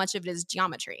internal and how much of it is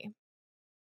geometry?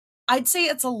 I'd say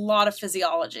it's a lot of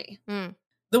physiology.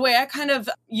 The way I kind of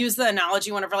use the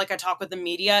analogy whenever like I talk with the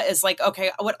media is like,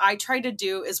 okay, what I try to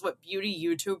do is what beauty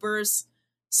YouTubers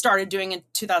started doing in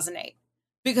 2008.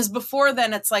 Because before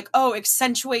then it's like, oh,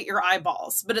 accentuate your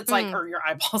eyeballs, but it's like, or your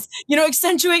eyeballs,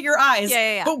 accentuate your eyes.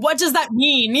 Yeah. But what does that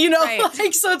mean? Right.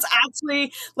 Like, so it's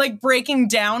actually like breaking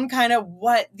down kind of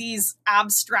what these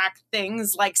abstract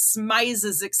things like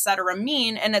smizes, et cetera,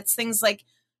 mean. And it's things like,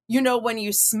 when you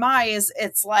smize,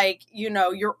 it's like,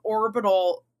 your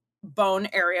orbital bone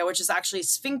area, which is actually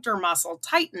sphincter muscle,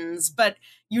 tightens, but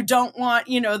you don't want,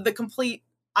 the complete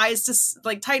eyes to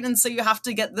like tighten. So you have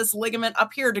to get this ligament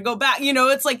up here to go back,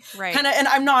 it's like kind of, and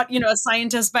I'm not, a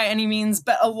scientist by any means,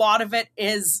 but a lot of it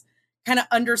is kind of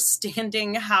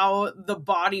understanding how the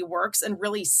body works and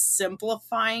really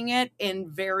simplifying it in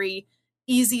very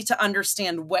easy to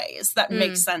understand ways that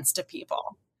make sense to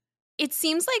people. It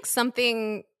seems like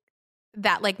something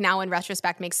that like now in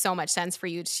retrospect makes so much sense for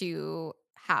you to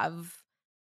have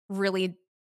really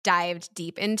dived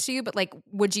deep into, but like,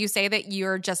 would you say that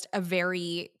you're just a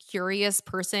very curious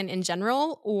person in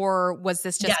general, or was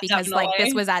this just because definitely. like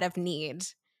this was out of need?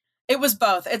 It was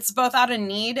both. It's both out of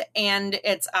need and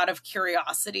it's out of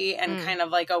curiosity and kind of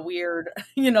like a weird,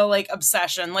 like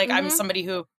obsession. Like I'm somebody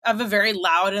who I have a very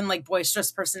loud and like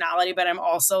boisterous personality, but I'm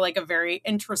also like a very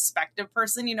introspective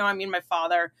person. My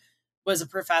father was a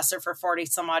professor for 40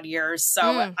 some odd years.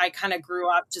 So I kind of grew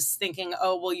up just thinking,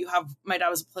 oh, well, my dad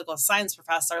was a political science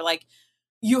professor. Like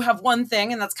you have one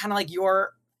thing and that's kind of like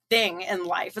your thing in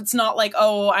life. It's not like,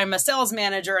 oh, I'm a sales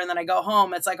manager and then I go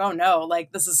home. It's like, oh no,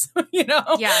 like this is,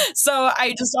 Yeah. So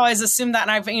I just always assumed that.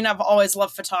 And I've always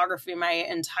loved photography my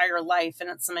entire life.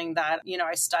 And it's something that,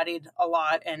 I studied a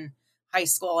lot in high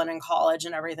school and in college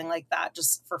and everything like that,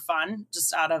 just for fun,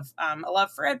 just out of a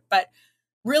love for it. But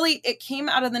really, it came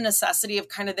out of the necessity of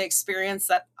kind of the experience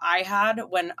that I had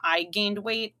when I gained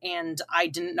weight and I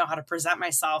didn't know how to present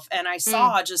myself. And I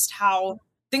saw just how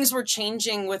things were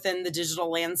changing within the digital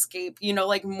landscape,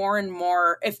 like more and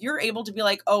more. If you're able to be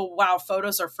like, oh, wow,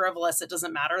 photos are frivolous, it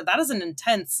doesn't matter. That is an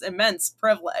immense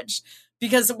privilege.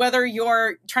 Because whether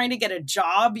you're trying to get a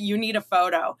job, you need a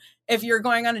photo. If you're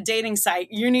going on a dating site,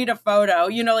 you need a photo.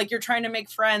 Like you're trying to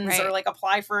make friends or like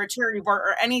apply for a charity board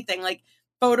or anything. Like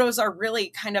photos are really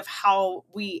kind of how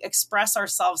we express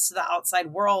ourselves to the outside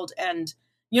world. And,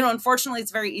 unfortunately,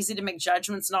 it's very easy to make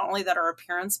judgments, not only that are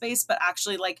appearance based, but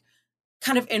actually like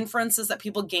kind of inferences that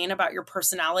people gain about your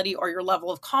personality or your level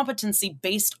of competency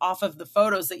based off of the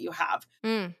photos that you have.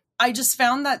 I just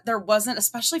found that there wasn't,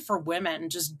 especially for women,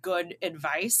 just good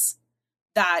advice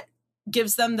that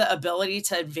gives them the ability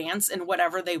to advance in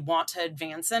whatever they want to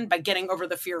advance in by getting over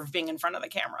the fear of being in front of the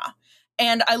camera.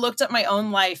 And I looked at my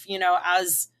own life,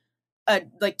 as a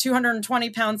like 220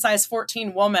 pound size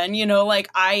 14 woman, like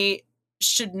I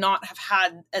should not have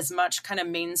had as much kind of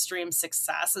mainstream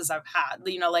success as I've had,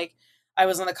 like I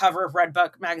was on the cover of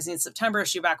Redbook magazine September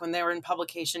issue back when they were in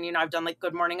publication. I've done like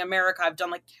Good Morning America. I've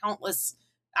done like countless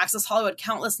Access Hollywood,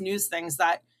 countless news things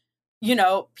that,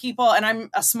 people, and I'm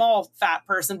a small fat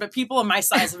person, but people of my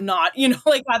size have not,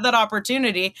 like had that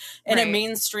opportunity in a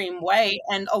mainstream way.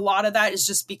 And a lot of that is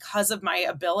just because of my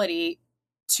ability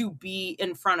to be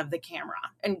in front of the camera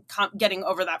and getting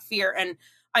over that fear. And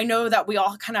I know that we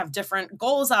all kind of have different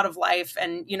goals out of life.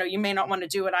 And, you may not want to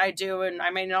do what I do and I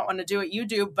may not want to do what you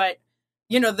do, but,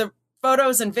 the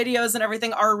photos and videos and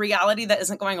everything are a reality that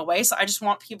isn't going away. So I just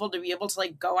want people to be able to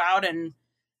like go out and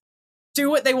do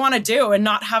what they want to do and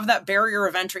not have that barrier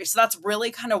of entry. So that's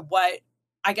really kind of what,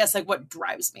 I guess, like what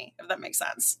drives me, if that makes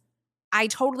sense. I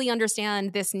totally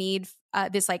understand this need,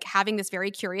 this like having this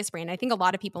very curious brain. I think a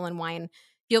lot of people in wine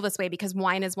feel this way because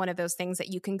wine is one of those things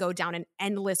that you can go down an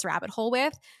endless rabbit hole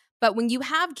with. But when you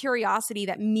have curiosity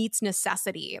that meets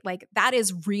necessity, like that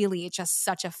is really just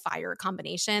such a fire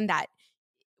combination that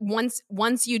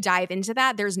once you dive into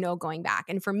that, there's no going back.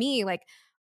 And for me, like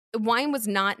wine was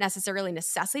not necessarily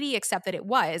necessity, except that it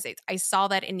was. I saw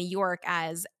that in New York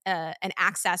as an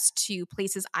access to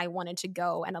places I wanted to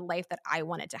go and a life that I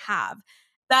wanted to have.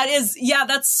 That is, yeah,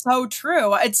 that's so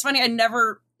true. It's funny. I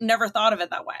never thought of it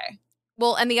that way.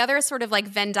 Well, and the other sort of like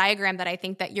Venn diagram that I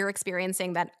think that you're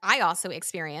experiencing that I also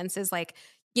experience is like,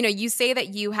 you know, you say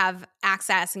that you have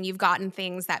access and you've gotten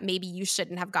things that maybe you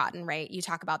shouldn't have gotten, right? You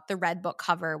talk about the Red Book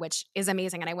cover, which is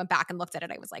amazing. And I went back and looked at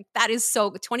it. I was like, that is so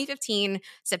 2015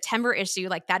 September issue.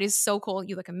 Like that is so cool.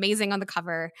 You look amazing on the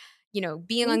cover, you know,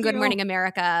 being on Good Morning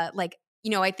America. Like,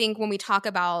 you know, I think when we talk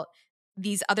about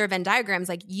these other Venn diagrams,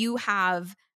 like you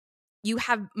have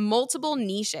multiple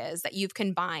niches that you've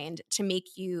combined to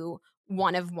make you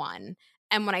one of one.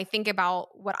 And when I think about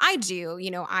what I do,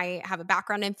 you know, I have a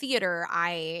background in theater.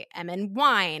 I am in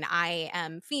wine. I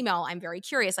am female. I'm very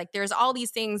curious. Like there's all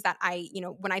these things that you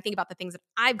know, when I think about the things that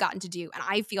I've gotten to do, and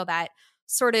I feel that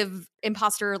sort of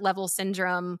imposter level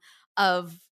syndrome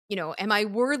of, you know, am I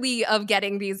worthy of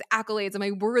getting these accolades? Am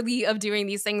I worthy of doing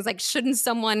these things? Like, shouldn't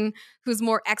someone who's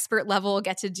more expert level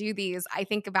get to do these? I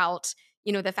think about,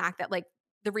 you know, the fact that like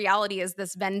the reality is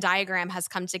this Venn diagram has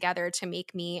come together to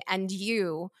make me and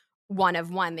you one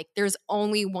of one. Like there's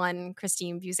only one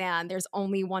Christine Buzan. There's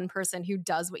only one person who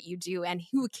does what you do and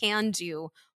who can do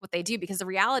what they do. Because the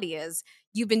reality is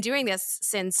you've been doing this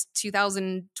since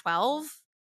 2012,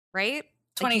 right?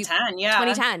 2010, yeah.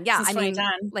 2010, yeah. Since I mean,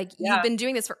 2010. like you've been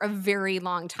doing this for a very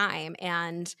long time.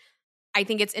 And I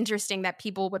think it's interesting that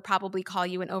people would probably call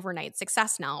you an overnight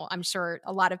success now. I'm sure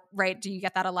a lot of, right? Do you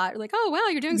get that a lot? You're like, oh, wow,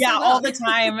 you're doing so well. All the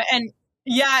time. And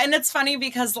yeah, and it's funny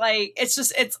because like,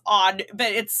 it's odd,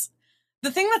 but it's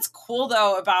the thing that's cool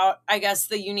though about, I guess,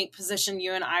 the unique position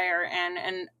you and I are in.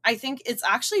 And I think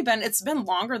it's been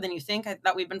longer than you think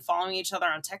that we've been following each other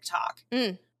on TikTok.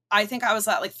 I think I was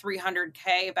at like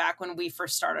 300K back when we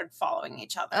first started following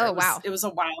each other. Oh, wow. It was a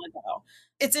while ago.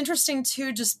 It's interesting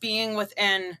too, just being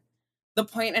within the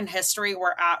point in history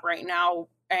we're at right now.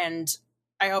 And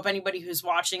I hope anybody who's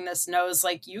watching this knows,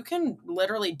 like, you can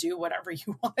literally do whatever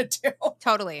you want to do.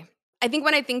 Totally. I think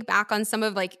when I think back on some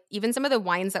of like, even some of the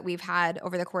wines that we've had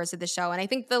over the course of the show, and I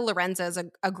think the Lorenza is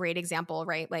a great example,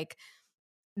 right? Like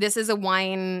this is a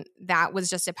wine that was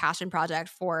just a passion project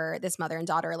for this mother and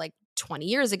daughter like 20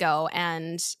 years ago.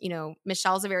 And, you know,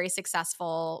 Michelle's a very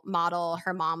successful model.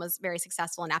 Her mom was very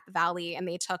successful in Napa Valley. And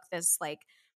they took this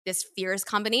fierce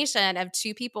combination of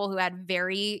two people who had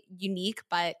very unique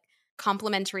but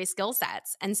complementary skill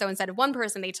sets. And so instead of one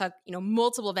person, they took, you know,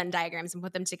 multiple Venn diagrams and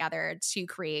put them together to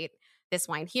create this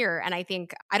wine here. And I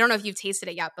think, I don't know if you've tasted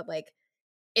it yet, but like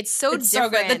it's different. So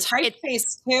good. The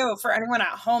typeface too, for anyone at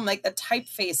home, like the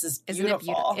typeface is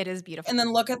beautiful. It is beautiful. And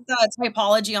then look at the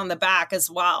typology on the back as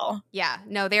well. Yeah,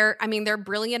 no, they're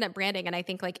brilliant at branding. And I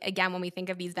think like, again, when we think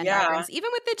of these Venn diagrams, even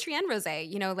with the Trienne Rosé,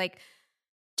 you know, like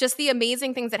just the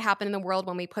amazing things that happen in the world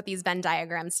when we put these Venn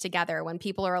diagrams together, when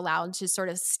people are allowed to sort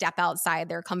of step outside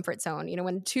their comfort zone. You know,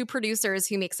 when two producers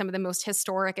who make some of the most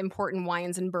historic, important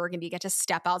wines in Burgundy get to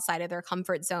step outside of their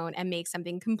comfort zone and make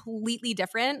something completely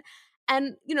different.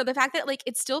 And, you know, the fact that like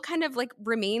it still kind of like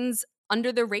remains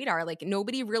under the radar, like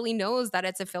nobody really knows that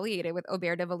it's affiliated with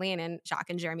Aubert de Villaine and Jacques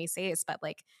and Jeremy Sayce, but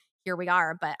like here we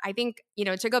are. But I think, you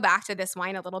know, to go back to this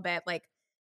wine a little bit, like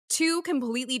two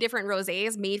completely different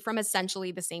rosés made from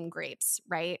essentially the same grapes,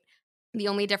 right? The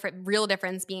only real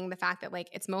difference being the fact that like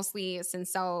it's mostly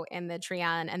Cinsault in the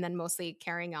Trienne and then mostly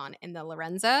Carignan in the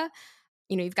Lorenza.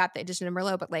 You know, you've got the addition of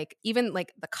Merlot, but like even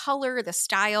like the color, the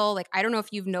style, like I don't know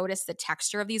if you've noticed the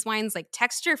texture of these wines. Like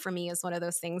texture for me is one of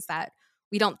those things that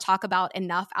we don't talk about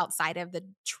enough outside of the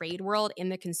trade world, in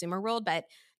the consumer world, but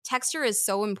texture is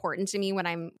so important to me when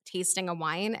I'm tasting a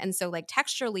wine. And so like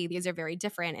texturally, these are very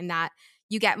different in that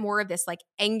you get more of this like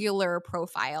angular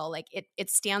profile. Like it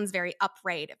stands very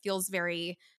upright. It feels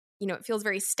very, you know, it feels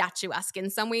very statuesque in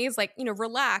some ways, like, you know,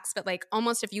 relaxed, but like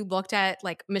almost if you looked at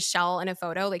like Michelle in a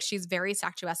photo, like she's very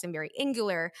statuesque and very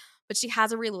angular, but she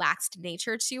has a relaxed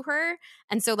nature to her.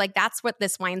 And so like that's what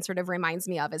this wine sort of reminds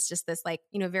me of. It's just this like,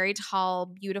 you know, very tall,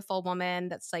 beautiful woman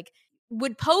that's like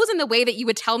would pose in the way that you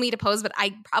would tell me to pose, but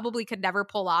I probably could never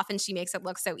pull off, and she makes it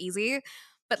look so easy.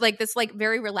 But like this like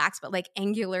very relaxed but like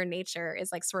angular nature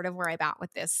is like sort of where I'm at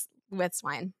with this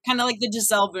wine. Kind of like the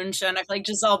Giselle Bundchen. I feel like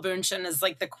Giselle Bundchen is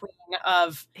like the queen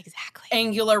of Exactly.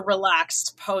 angular,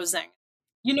 relaxed posing.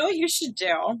 You know what you should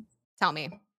do? Tell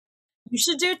me. You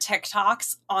should do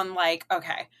TikToks on like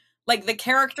the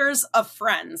characters of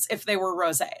Friends if they were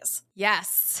rosés.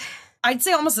 Yes. I'd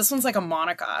say almost this one's like a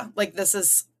Monica. Like this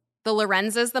is the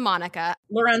Lorenza's the Monica.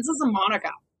 Lorenza's a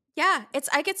Monica. Yeah,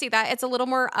 I could see that. It's a little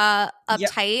more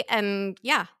uptight and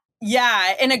yeah.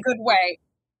 Yeah, in a good way.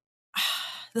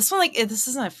 This one, like, this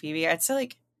isn't a Phoebe. I'd say,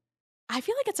 like, I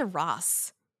feel like it's a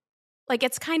Ross. Like,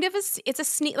 it's kind of it's a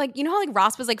sneak, like, you know how, like,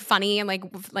 Ross was, like, funny in,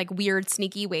 like weird,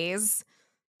 sneaky ways?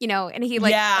 You know, and he,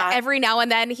 like, every now and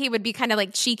then he would be kind of,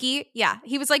 like, cheeky. Yeah,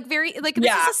 he was, like, very, like,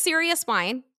 this is a serious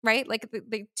wine, right? Like,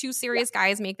 the two serious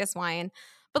guys make this wine.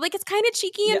 But, like, it's kind of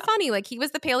cheeky and funny. Like, he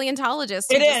was the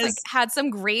paleontologist who just, like, had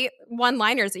some great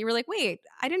one-liners that you were like, wait,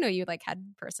 I didn't know you, like, had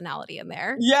personality in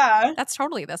there. Yeah. That's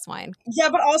totally this wine. Yeah,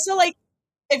 but also, like,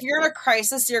 if you're in a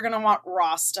crisis, you're going to want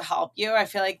Ross to help you. I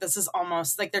feel like this is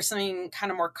almost like there's something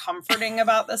kind of more comforting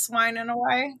about this wine in a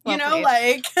way. Well you know,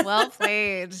 played. like. Well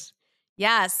played.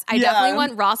 Yes, I definitely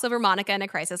want Ross over Monica in a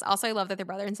crisis. Also, I love that they're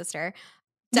brother and sister.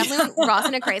 Definitely want Ross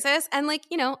in a crisis. And like,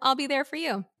 you know, I'll be there for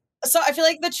you. So I feel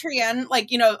like the Trienne,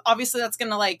 like, you know, obviously that's going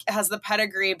to like, has the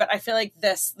pedigree, but I feel like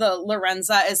the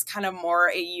Lorenza is kind of more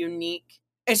a unique,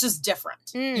 it's just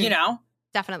different, you know?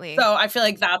 Definitely. So I feel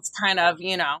like that's kind of,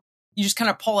 you know, you just kind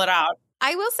of pull it out.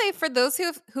 I will say for those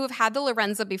who have had the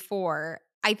Lorenza before,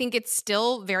 I think it's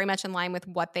still very much in line with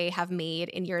what they have made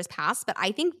in years past. But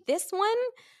I think this one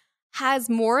has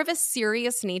more of a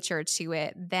serious nature to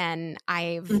it than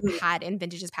I've had in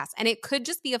vintages past. And it could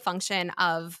just be a function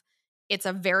of it's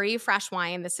a very fresh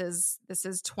wine. This is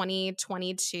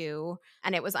 2022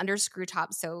 and it was under screw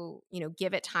top. So, you know,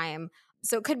 give it time.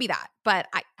 So it could be that. But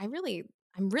I'm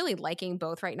really liking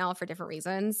both right now for different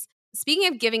reasons. Speaking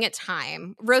of giving it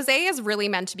time, Rosé is really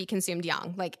meant to be consumed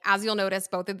young. Like, as you'll notice,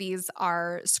 both of these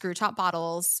are screw top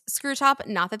bottles. Screw top,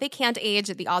 not that they can't age.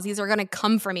 The Aussies are going to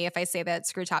come for me if I say that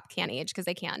screw top can't age, because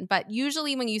they can. But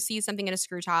usually when you see something in a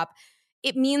screw top,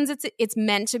 it means it's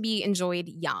meant to be enjoyed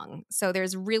young. So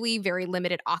there's really very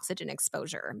limited oxygen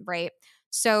exposure, right?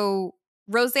 So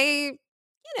Rosé,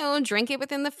 you know, drink it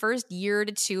within the first year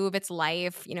to two of its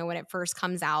life, you know, when it first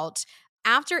comes out.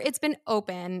 After it's been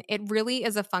open, it really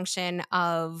is a function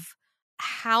of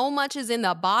how much is in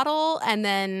the bottle and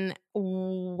then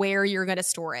where you're going to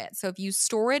store it. So if you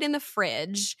store it in the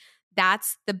fridge,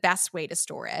 that's the best way to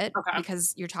store it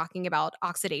because you're talking about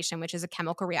oxidation, which is a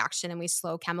chemical reaction, and we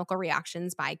slow chemical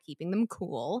reactions by keeping them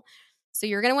cool. So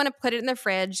you're going to want to put it in the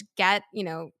fridge,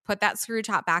 put that screw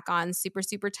top back on super,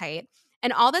 super tight.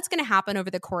 And all that's going to happen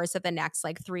over the course of the next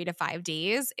like 3 to 5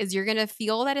 days is you're going to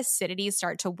feel that acidity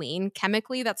start to wane.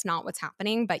 Chemically, that's not what's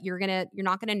happening, but you're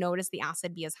not going to notice the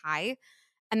acid be as high.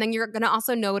 And then you're going to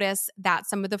also notice that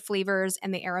some of the flavors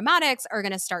and the aromatics are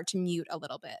going to start to mute a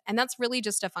little bit. And that's really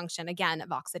just a function, again,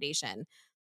 of oxidation.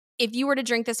 If you were to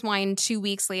drink this wine 2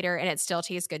 weeks later and it still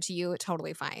tastes good to you,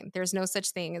 totally fine. There's no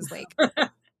such thing as like...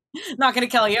 Not going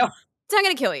to kill you. It's not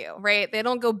going to kill you, right? They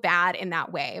don't go bad in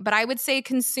that way. But I would say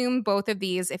consume both of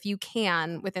these if you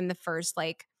can within the first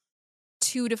like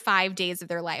 2 to 5 days of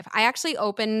their life. I actually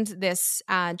opened this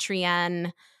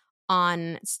Trienne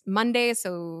on Monday,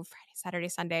 so Friday, Saturday,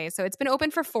 Sunday. So it's been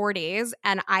open for 4 days.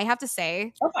 And I have to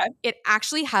say, it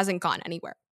actually hasn't gone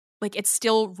anywhere. Like it's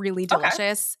still really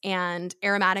delicious and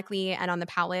aromatically and on the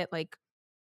palate, like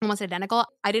almost identical.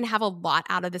 I didn't have a lot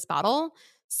out of this bottle.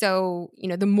 So, you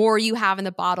know, the more you have in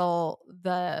the bottle,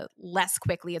 the less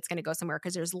quickly it's going to go somewhere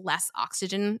because there's less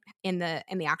oxygen in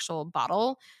the actual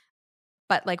bottle.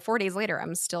 But like 4 days later,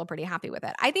 I'm still pretty happy with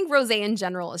it. I think Rosé in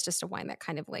general is just a wine that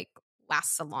kind of like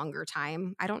lasts a longer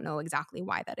time. I don't know exactly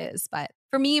why that is, but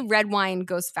for me, red wine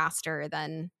goes faster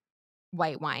than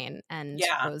white wine and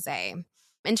Rosé.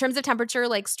 In terms of temperature,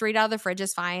 like straight out of the fridge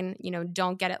is fine. You know,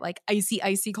 don't get it like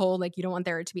icy cold. Like you don't want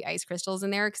there to be ice crystals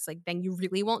in there because like then you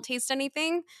really won't taste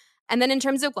anything. And then in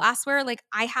terms of glassware, like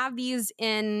I have these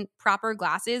in proper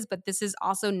glasses, but this is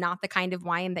also not the kind of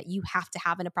wine that you have to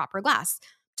have in a proper glass.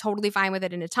 Totally fine with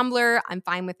it in a tumbler. I'm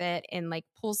fine with it in like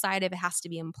poolside if it has to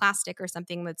be in plastic or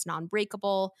something that's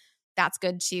non-breakable. That's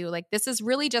good too. Like this is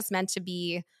really just meant to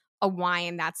be a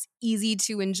wine that's easy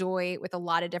to enjoy with a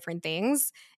lot of different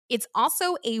things. It's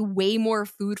also a way more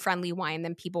food-friendly wine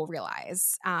than people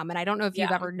realize. And I don't know if you've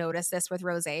ever noticed this with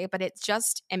Rosé, but it's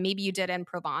just, and maybe you did in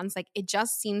Provence, like it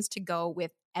just seems to go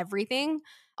with everything.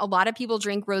 A lot of people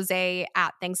drink Rosé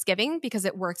at Thanksgiving because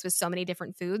it works with so many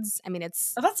different foods. I mean,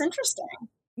 it's... Oh, that's interesting.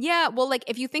 Yeah, well, like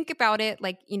if you think about it,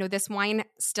 like, this wine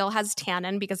still has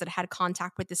tannin because it had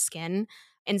contact with the skin.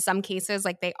 In some cases,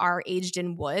 like they are aged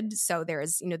in wood. So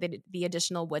there's, the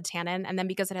additional wood tannin. And then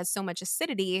because it has so much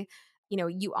acidity,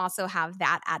 you also have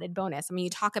that added bonus. I mean, you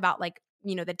talk about like,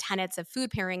 the tenets of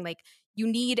food pairing, like you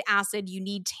need acid, you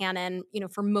need tannin.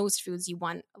 For most foods, you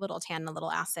want a little tannin, a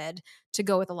little acid to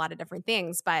go with a lot of different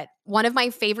things. But one of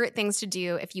my favorite things to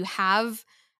do if you have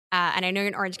and I know you're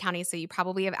in Orange County, so you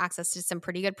probably have access to some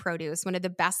pretty good produce. One of the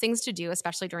best things to do,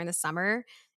 especially during the summer,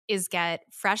 is get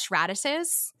fresh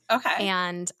radishes. Okay.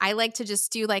 And I like to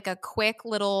just do like a quick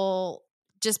little,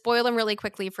 just boil them really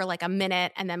quickly for like a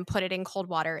minute and then put it in cold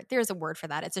water. There's a word for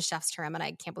that. It's a chef's term, and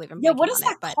I can't believe I'm Yeah, blanking what is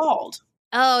on it. that But called?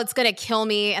 oh, it's going to kill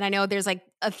me. And I know there's like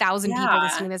 1,000 people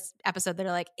listening to this episode that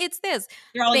are like, it's this.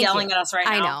 You're all Thank yelling you. at us right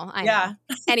now. I know.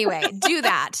 Anyway, do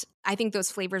that. I think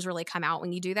those flavors really come out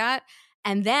when you do that.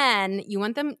 And then you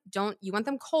want them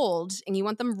cold and you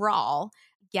want them raw.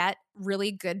 Get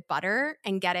really good butter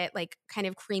and get it like kind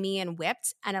of creamy and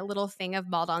whipped, and a little thing of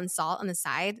Maldon salt on the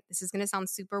side. This is going to sound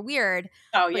super weird.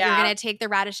 Oh, but you're going to take the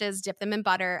radishes, dip them in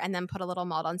butter, and then put a little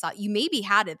Maldon salt. You maybe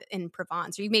had it in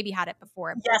Provence, or you maybe had it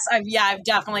before. Yes, I've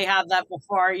definitely had that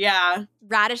before. Yeah.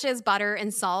 Radishes, butter,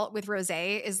 and salt with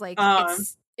rosé is like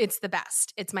it's the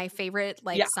best. It's my favorite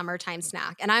summertime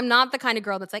snack. And I'm not the kind of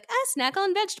girl that's like, snack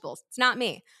on vegetables. It's not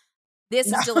me. This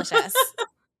is delicious.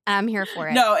 I'm here for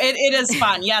it. No, it is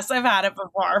fun. Yes, I've had it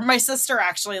before. My sister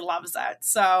actually loves it.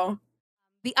 So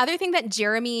the other thing that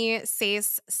Jeremy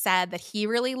Sace said that he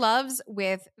really loves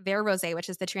with their rosé, which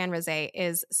is the Trian Rosé,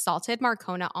 is salted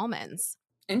Marcona almonds.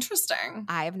 Interesting.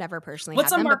 I've never personally had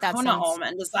them. What's a Marcona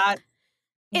almond? Is that?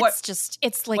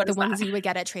 It's like the ones you would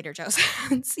get at Trader Joe's.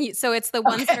 So it's the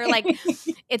ones that are like,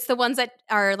 it's the ones that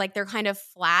are like, they're kind of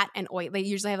flat and oil. They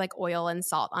usually have like oil and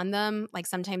salt on them. Like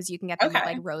sometimes you can get them with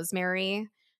like rosemary.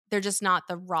 They're just not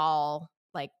the raw,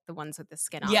 like the ones with the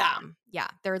skin on them. Yeah.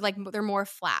 They're more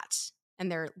flat, and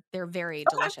they're very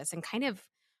delicious and kind of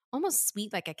almost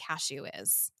sweet like a cashew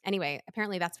is. Anyway,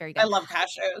 apparently that's very good. I love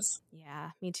cashews.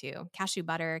 Yeah, me too. Cashew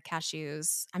butter,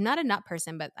 cashews. I'm not a nut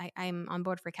person, but I'm on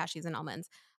board for cashews and almonds.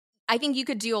 I think you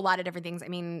could do a lot of different things. I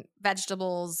mean,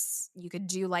 vegetables, you could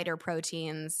do lighter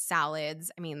proteins,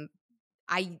 salads. I mean,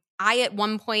 I at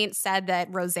one point said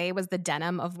that rosé was the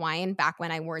denim of wine back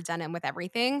when I wore denim with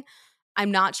everything.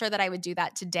 I'm not sure that I would do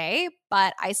that today,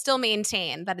 but I still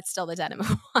maintain that it's still the denim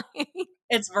of wine.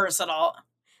 It's versatile.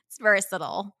 It's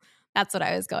versatile. That's what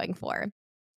I was going for.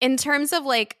 In terms of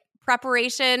like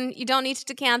preparation, you don't need to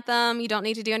decant them. You don't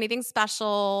need to do anything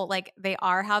special. Like they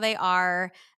are how they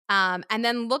are. And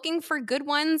then looking for good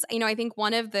ones, I think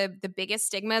one of the biggest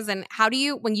stigmas, and how do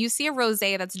you, when you see a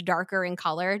rosé that's darker in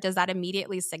color, does that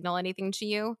immediately signal anything to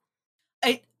you?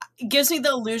 It gives me the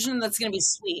illusion that's going to be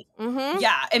sweet. Mm-hmm.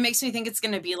 Yeah, it makes me think it's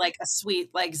going to be like a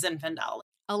sweet, like Zinfandel.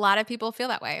 A lot of people feel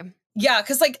that way. Yeah,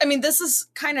 because this is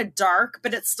kind of dark,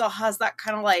 but it still has that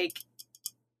kind of like,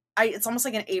 it's almost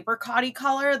like an apricot-y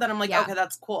color that I'm like, okay,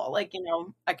 that's cool. Like,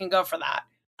 I can go for that.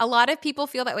 A lot of people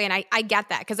feel that way, and I get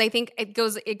that, because I think it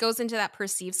goes into that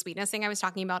perceived sweetness thing I was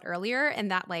talking about earlier, and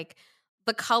that like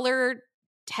the color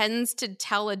tends to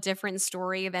tell a different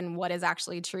story than what is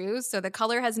actually true. So the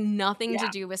color has nothing to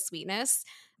do with sweetness.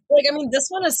 Like, this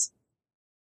one is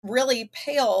really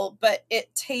pale, but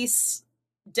it tastes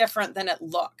different than it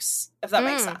looks, if that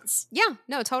makes sense. Yeah,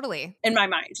 no, totally. In my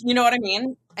mind. You know what I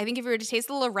mean? I think if you were to taste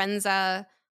the Lorenza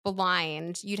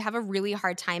blind, you'd have a really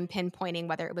hard time pinpointing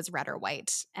whether it was red or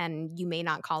white, and you may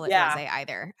not call it rosé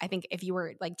either. I think if you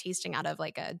were like tasting out of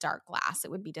like a dark glass,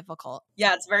 it would be difficult.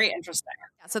 Yeah, it's very interesting.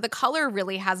 So the color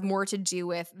really has more to do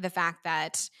with the fact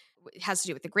that it has to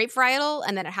do with the grape varietal,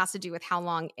 and then it has to do with how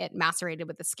long it macerated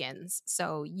with the skins.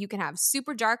 So you can have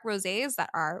super dark rosés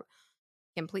that are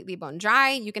completely bone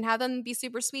dry. You can have them be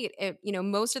super sweet.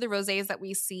 Most of the rosés that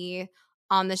we see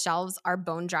on the shelves are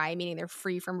bone dry, meaning they're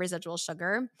free from residual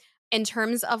sugar. In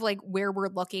terms of like where we're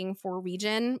looking for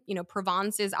region,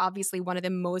 Provence is obviously one of the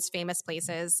most famous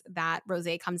places that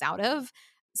rosé comes out of.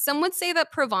 Some would say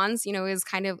that Provence, is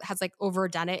kind of has like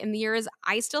overdone it in the years.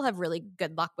 I still have really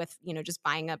good luck with, just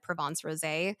buying a Provence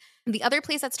rosé. The other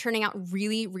place that's turning out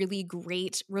really, really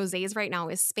great rosés right now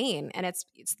is Spain. And it's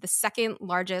the second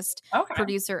largest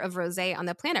producer of rosé on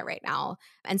the planet right now.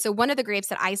 And so one of the grapes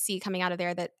that I see coming out of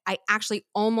there that I actually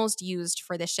almost used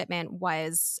for this shipment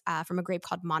was from a grape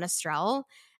called Monastrell.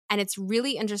 And it's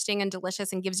really interesting and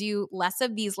delicious and gives you less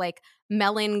of these like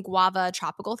melon, guava,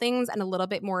 tropical things and a little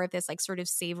bit more of this like sort of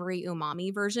savory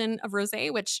umami version of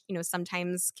rosé, which,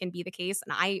 sometimes can be the case.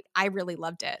 And I really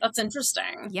loved it. That's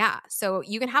interesting. Yeah. So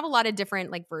you can have a lot of different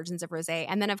like versions of rosé.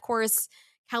 And then of course,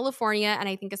 California, and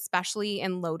I think especially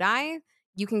in Lodi,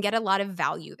 you can get a lot of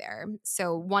value there.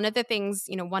 So one of the things,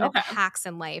 one of the Okay. hacks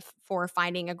in life for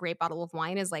finding a great bottle of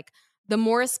wine is like the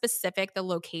more specific the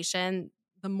location,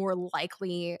 the more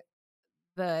likely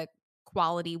the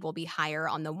quality will be higher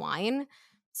on the wine.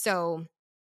 So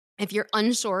if you're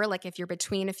unsure, like if you're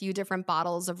between a few different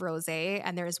bottles of rosé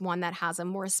and there's one that has a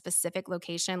more specific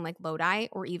location like Lodi,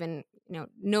 or even,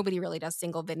 nobody really does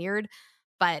single vineyard,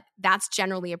 but that's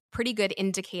generally a pretty good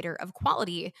indicator of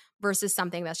quality versus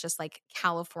something that's just like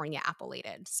California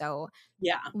appellated. So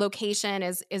Yeah. location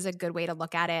is a good way to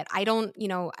look at it. I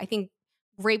think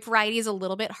grape variety is a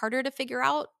little bit harder to figure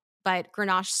out, but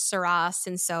Grenache, Syrah,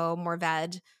 Cinsault,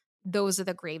 Mourvedre, those are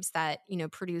the grapes that,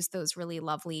 produce those really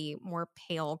lovely, more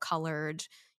pale colored,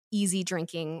 easy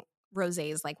drinking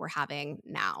rosés like we're having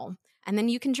now. And then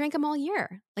you can drink them all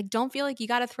year. Like, don't feel like you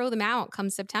got to throw them out come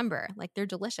September. Like, they're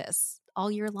delicious all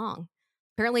year long.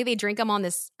 Apparently they drink them on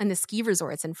the ski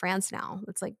resorts in France now.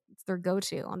 It's their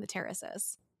go-to on the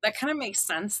terraces. That kind of makes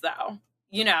sense though,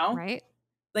 Right?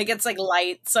 Like it's like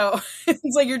light. So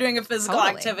it's like you're doing a physical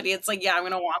Totally. activity. It's like, yeah, I'm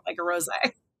going to want like a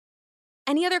rosé.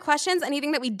 Any other questions?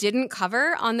 Anything that we didn't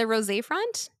cover on the rosé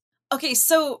front? Okay,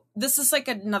 so this is like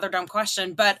another dumb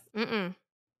question, but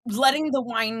letting the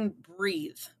wine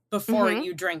breathe before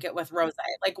you drink it with rosé,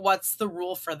 like what's the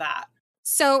rule for that?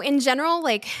 So in general,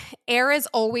 like air is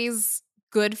always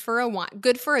good for a wine,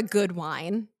 good for a good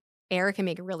wine. Air can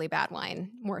make a really bad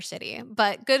wine more shitty,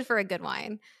 but good for a good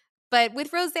wine. But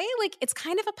with rosé, like it's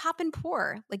kind of a pop and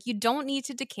pour. Like you don't need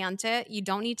to decant it. You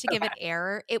don't need to give it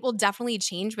air. It will definitely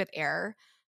change with air.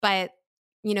 But,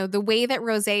 the way that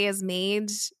rosé is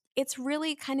made, it's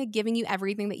really kind of giving you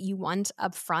everything that you want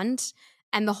up front.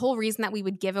 And the whole reason that we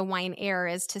would give a wine air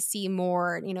is to see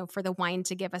more, for the wine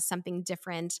to give us something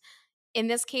different. In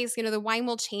this case, the wine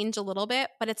will change a little bit,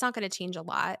 but it's not going to change a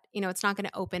lot. It's not going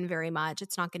to open very much.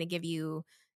 It's not going to give you,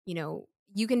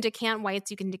 you can decant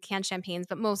whites, you can decant champagnes,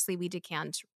 but mostly we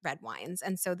decant red wines.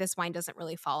 And so this wine doesn't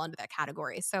really fall into that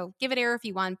category. So give it air if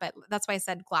you want, but that's why I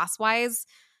said glass wise,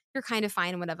 you're kind of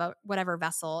fine in whatever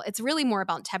vessel. It's really more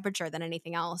about temperature than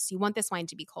anything else. You want this wine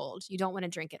to be cold. You don't want to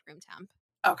drink it room temp.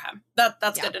 Okay.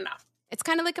 That's good enough. It's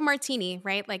kind of like a martini,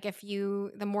 right? Like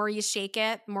the more you shake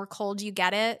it, the more cold you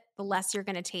get it, the less you're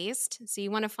going to taste. So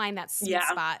you want to find that sweet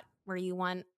spot where you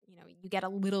want, you get a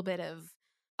little bit of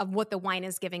what the wine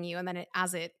is giving you. And then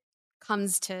as it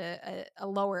comes to a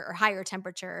lower or higher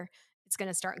temperature, it's going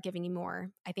to start giving you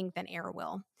more, I think, than air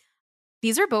will.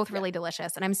 These are both really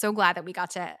delicious. And I'm so glad that we got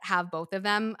to have both of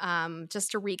them.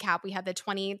 Just to recap, we had the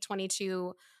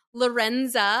 2022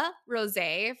 Lorenza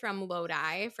Rosé from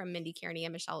Lodi from Mindy Kearney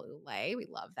and Michelle Oulet. We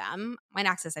love them. Wine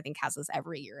Access, I think, has this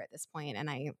every year at this point, and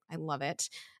I love it.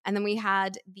 And then we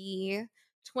had the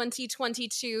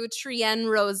 2022 Trienne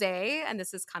Rosé, and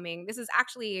this is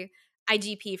actually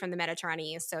IGP from the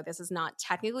Mediterranean, so this is not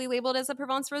technically labeled as a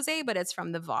Provence Rosé, but it's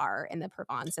from the Var in the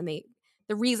Provence, and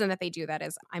the reason that they do that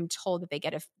is I'm told that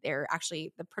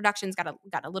the production's got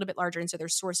a little bit larger, and so they're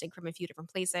sourcing from a few different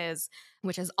places,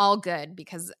 which is all good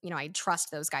because, I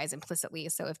trust those guys implicitly.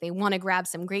 So if they want to grab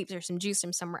some grapes or some juice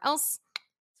from somewhere else,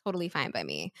 totally fine by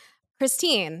me.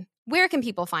 Christine, where can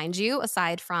people find you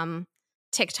aside from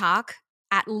TikTok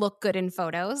at Look Good in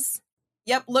Photos?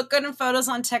 Yep, Look Good in Photos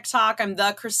on TikTok. I'm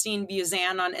the Christine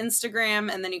Buzan on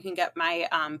Instagram. And then you can get my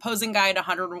posing guide,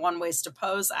 101 Ways to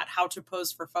Pose, at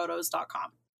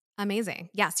howtoposeforphotos.com. Amazing.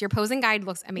 Yes, your posing guide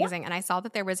looks amazing. Yep. And I saw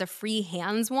that there was a free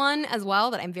hands one as well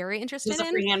that I'm very interested in. There's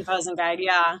a free hand posing guide,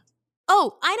 yeah.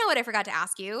 Oh, I know what I forgot to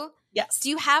ask you. Yes. Do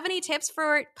you have any tips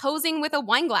for posing with a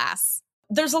wine glass?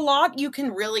 There's a lot you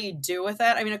can really do with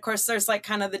it. I mean, of course, there's like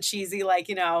kind of the cheesy,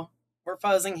 like, we're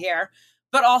posing here.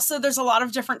 But also there's a lot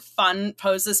of different fun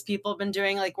poses people have been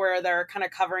doing, like where they're kind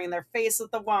of covering their face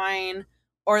with the wine,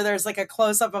 or there's like a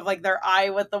close-up of like their eye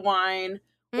with the wine,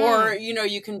 or,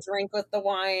 you can drink with the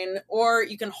wine, or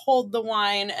you can hold the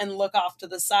wine and look off to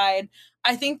the side.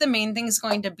 I think the main thing is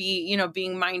going to be,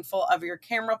 being mindful of your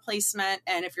camera placement.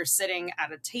 And if you're sitting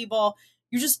at a table,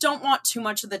 you just don't want too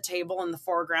much of the table in the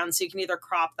foreground. So you can either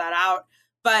crop that out.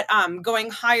 But going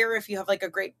higher, if you have like a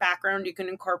great background, you can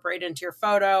incorporate into your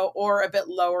photo, or a bit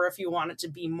lower if you want it to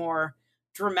be more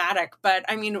dramatic. But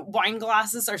I mean, wine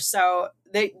glasses are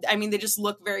they just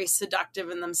look very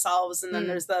seductive in themselves. And then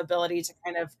there's the ability to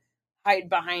kind of hide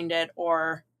behind it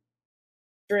or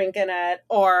drink in it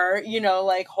or,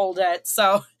 like hold it.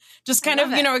 So just kind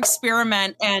of,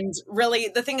 experiment. And really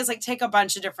the thing is like take a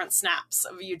bunch of different snaps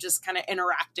of you just kind of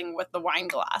interacting with the wine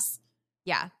glass.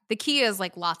 Yeah. The key is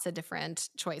like lots of different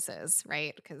choices,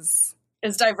 right? Because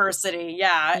it's diversity.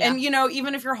 Yeah. And,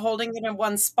 even if you're holding it in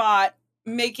one spot,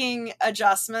 making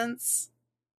adjustments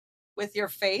with your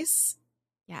face.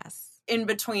 Yes. in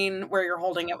between where you're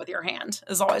holding it with your hand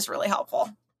is always really helpful.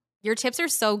 Your tips are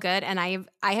so good, and I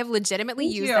have legitimately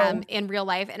used them in real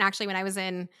life. And actually, when I was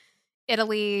in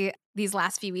Italy these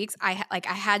last few weeks, I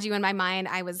had you in my mind.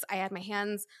 I had my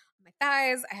hands on my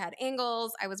thighs, I had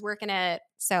angles, I was working it.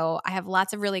 So I have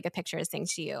lots of really good pictures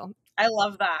thanks to you. I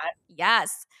love that.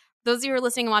 Yes. Those of you who are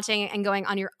listening and watching and going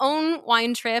on your own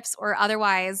wine trips or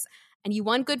otherwise, and you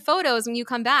want good photos when you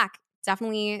come back,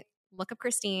 definitely look up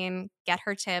Christine, get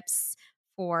her tips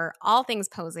for all things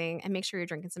posing, and make sure you're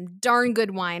drinking some darn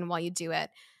good wine while you do it.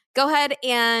 Go ahead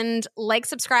and like,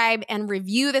 subscribe, and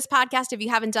review this podcast if you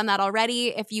haven't done that already.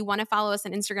 If you want to follow us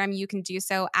on Instagram, you can do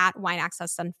so at Wine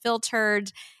Access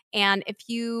Unfiltered. And if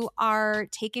you are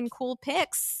taking cool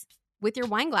pics with your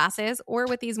wine glasses or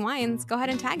with these wines, go ahead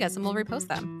and tag us and we'll repost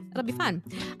them. It'll be fun.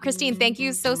 Christine, thank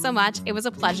you so much. It was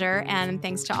a pleasure. And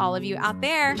thanks to all of you out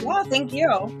there. Yeah, thank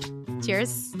you.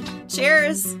 Cheers.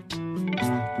 Cheers.